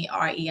over me,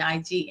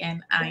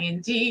 REIGNING,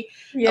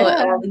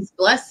 all these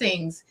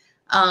blessings.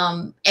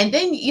 And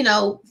then,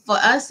 for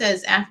us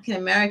as African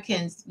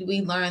Americans,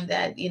 we learned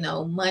that,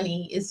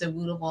 money is the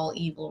root of all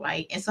evil,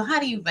 right? And so how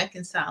do you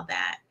reconcile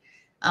that?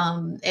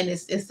 And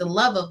it's the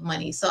love of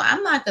money. So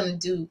I'm not going to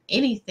do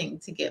anything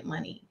to get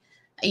money.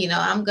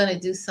 I'm going to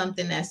do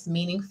something that's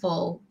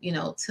meaningful,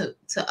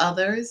 to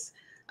others,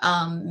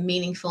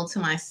 meaningful to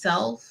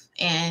myself,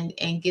 and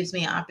gives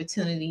me an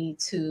opportunity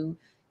to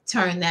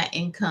turn that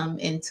income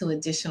into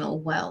additional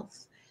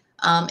wealth.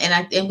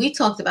 And we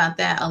talked about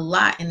that a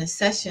lot in the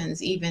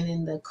sessions, even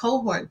in the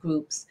cohort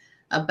groups,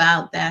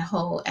 about that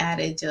whole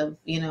adage of,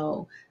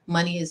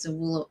 money is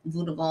the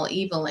root of all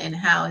evil, and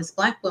how as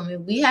Black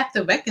women, we have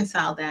to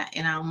reconcile that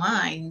in our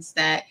minds,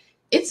 that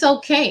it's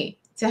okay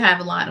to have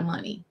a lot of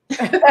money.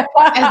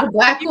 As a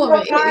Black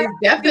woman, it is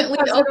definitely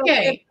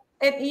okay.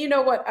 And you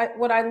know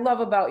what I love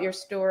about your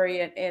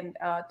story and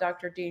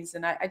Dr. Deans,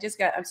 and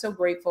I'm so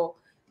grateful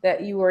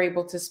that you were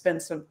able to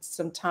spend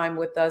some time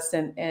with us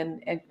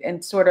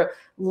and sort of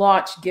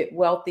launch Get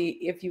Wealthy,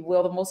 if you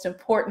will. The most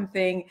important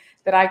thing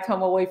that I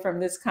come away from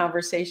this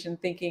conversation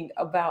thinking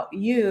about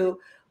you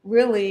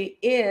really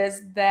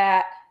is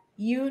that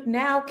you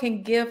now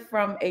can give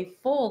from a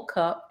full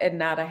cup and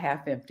not a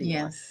half empty one.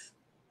 Yes,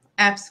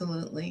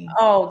 absolutely.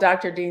 Oh,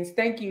 Dr. Deans,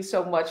 thank you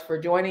so much for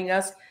joining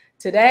us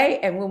today.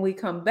 And when we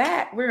come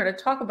back, we're going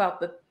to talk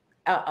about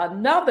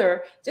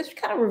just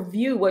kind of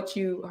review what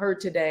you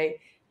heard today.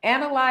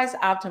 Analyze,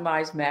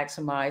 optimize,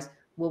 maximize.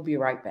 We'll be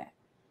right back.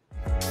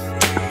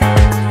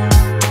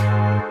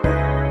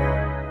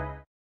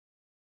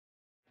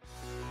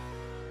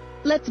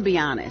 Let's be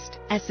honest,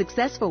 as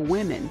successful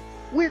women,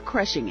 we're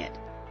crushing it.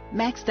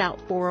 Maxed out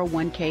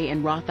 401k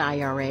and Roth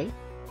IRA?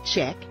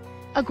 Check.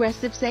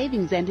 Aggressive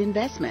savings and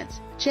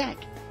investments? Check.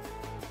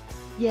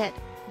 Yet,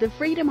 the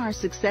freedom our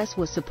success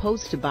was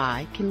supposed to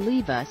buy can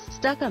leave us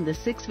stuck on the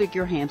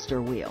six-figure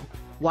hamster wheel,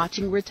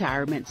 watching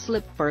retirement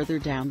slip further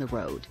down the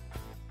road.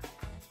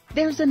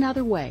 There's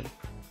another way.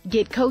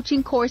 Get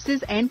coaching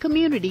courses and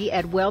community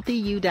at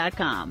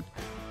wealthyu.com.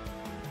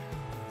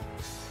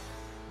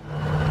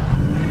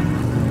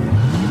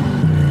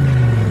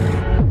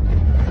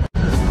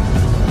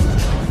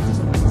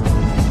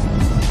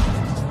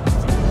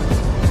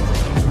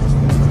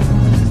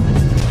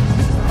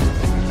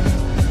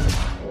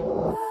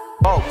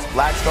 Folks,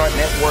 Black Star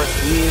Network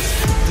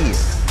is here.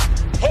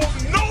 Oh,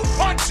 no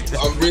punches!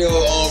 I'm real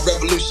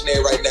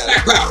revolutionary right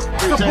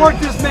now. Support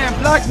this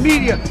man, Black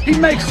Media. He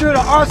makes sure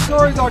that our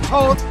stories are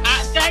told.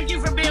 Thank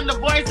you for being the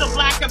voice of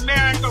Black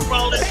America,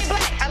 Roland. Stay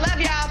black. I love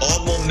y'all.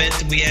 All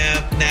momentum we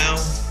have now,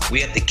 we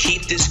have to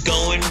keep this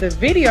going. The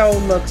video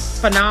looks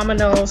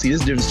phenomenal. See,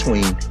 there's a difference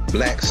between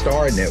Black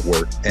Star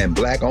Network and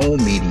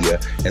Black-owned media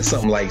and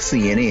something like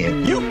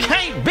CNN. You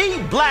can't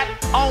be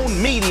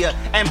Black-owned media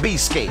and be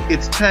scared.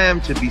 It's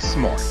time to be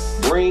smart.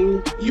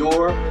 Bring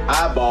your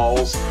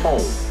eyeballs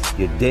home.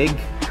 You dig?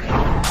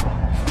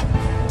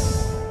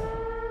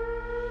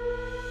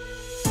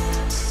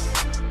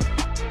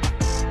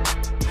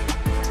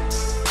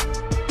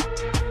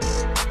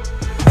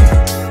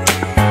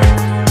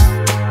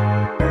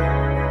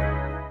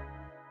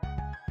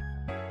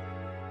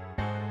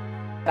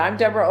 I'm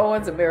Deborah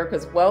Owens,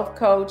 America's Wealth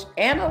Coach.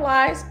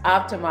 Analyze,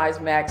 optimize,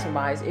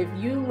 maximize. If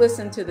you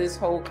listen to this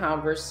whole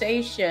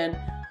conversation,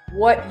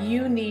 what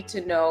you need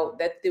to know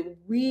that the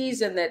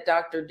reason that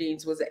Dr.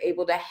 Deans was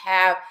able to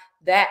have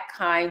that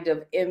kind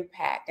of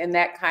impact and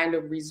that kind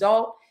of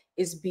result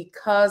is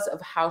because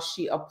of how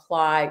she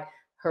applied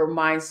her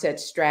mindset,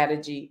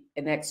 strategy,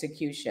 and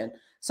execution.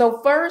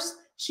 So first,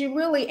 she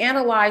really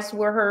analyzed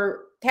where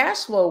her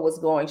cash flow was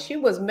going. She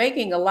was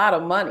making a lot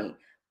of money,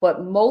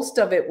 but most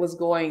of it was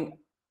going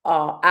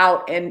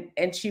out, and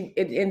it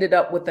ended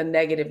up with a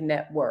negative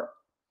net worth.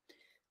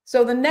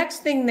 So the next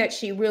thing that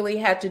she really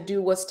had to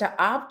do was to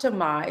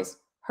optimize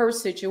her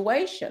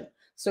situation.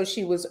 So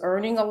she was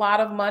earning a lot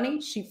of money.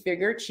 She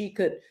figured she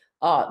could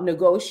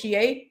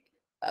negotiate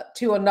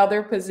to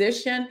another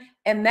position,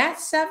 and that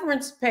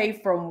severance pay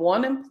from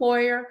one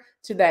employer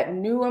to that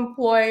new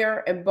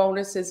employer and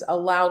bonuses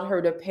allowed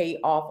her to pay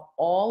off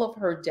all of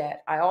her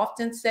debt. I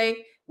often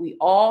say we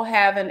all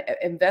have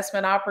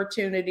investment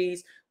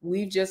opportunities.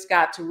 We've just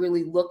got to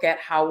really look at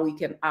how we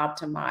can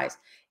optimize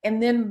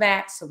and then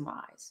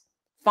maximize.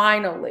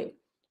 Finally,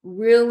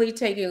 really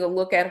taking a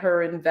look at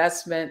her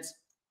investments,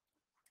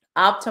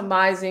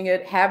 optimizing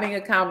it, having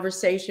a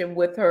conversation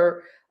with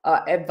her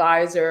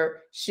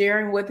advisor,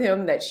 sharing with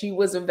him that she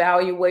was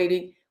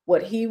evaluating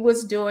what he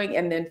was doing,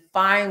 and then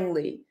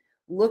finally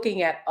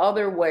looking at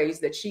other ways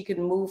that she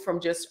can move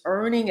from just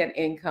earning an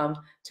income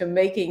to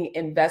making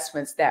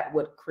investments that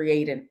would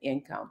create an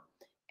income.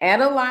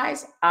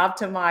 Analyze,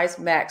 optimize,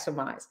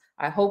 maximize.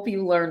 I hope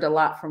you learned a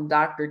lot from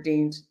Dr.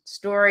 Dean's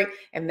story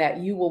and that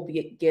you will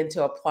begin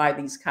to apply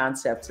these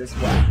concepts as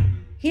well.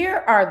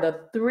 Here are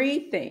the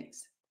 3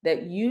 things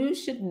that you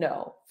should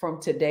know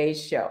from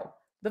today's show.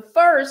 The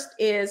first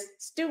is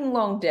student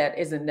loan debt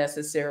isn't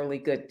necessarily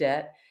good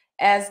debt.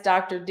 As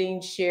Dr. Dean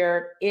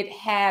shared, it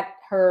had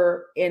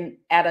her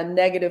at a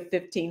negative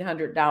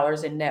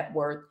 $1,500 in net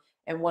worth.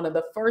 And one of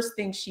the first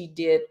things she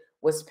did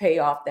was pay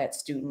off that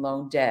student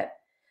loan debt.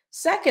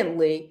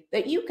 Secondly,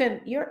 that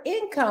your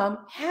income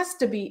has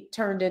to be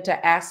turned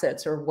into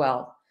assets or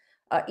wealth.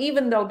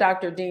 even though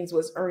Dr. Deans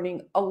was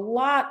earning a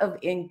lot of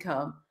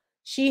income,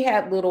 she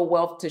had little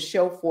wealth to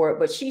show for it,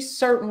 but she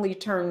certainly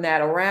turned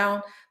that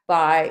around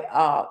by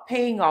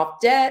paying off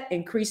debt,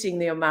 increasing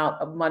the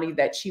amount of money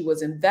that she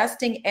was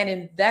investing, and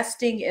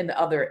investing in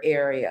other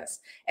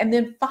areas. And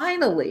then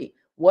finally,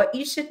 what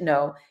you should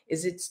know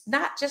is it's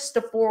not just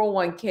a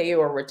 401k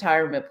or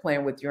retirement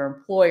plan with your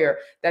employer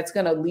that's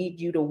going to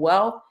lead you to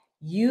wealth.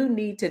 You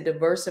need to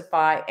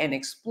diversify and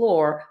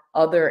explore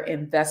other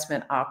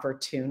investment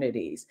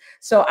opportunities.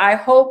 So I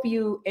hope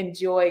you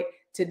enjoyed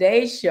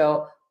today's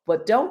show,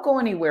 but don't go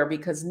anywhere,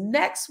 because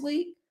next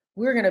week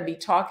we're going to be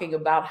talking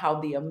about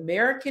how the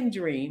American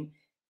dream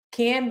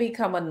can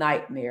become a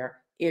nightmare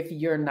if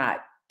you're not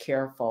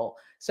careful.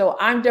 So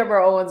I'm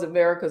Deborah Owens,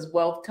 America's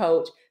Wealth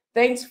Coach.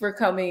 Thanks for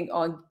coming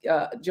on,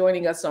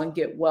 joining us on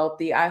Get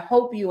Wealthy. I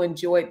hope you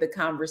enjoyed the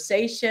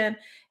conversation,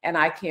 and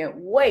I can't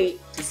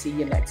wait to see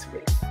you next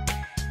week.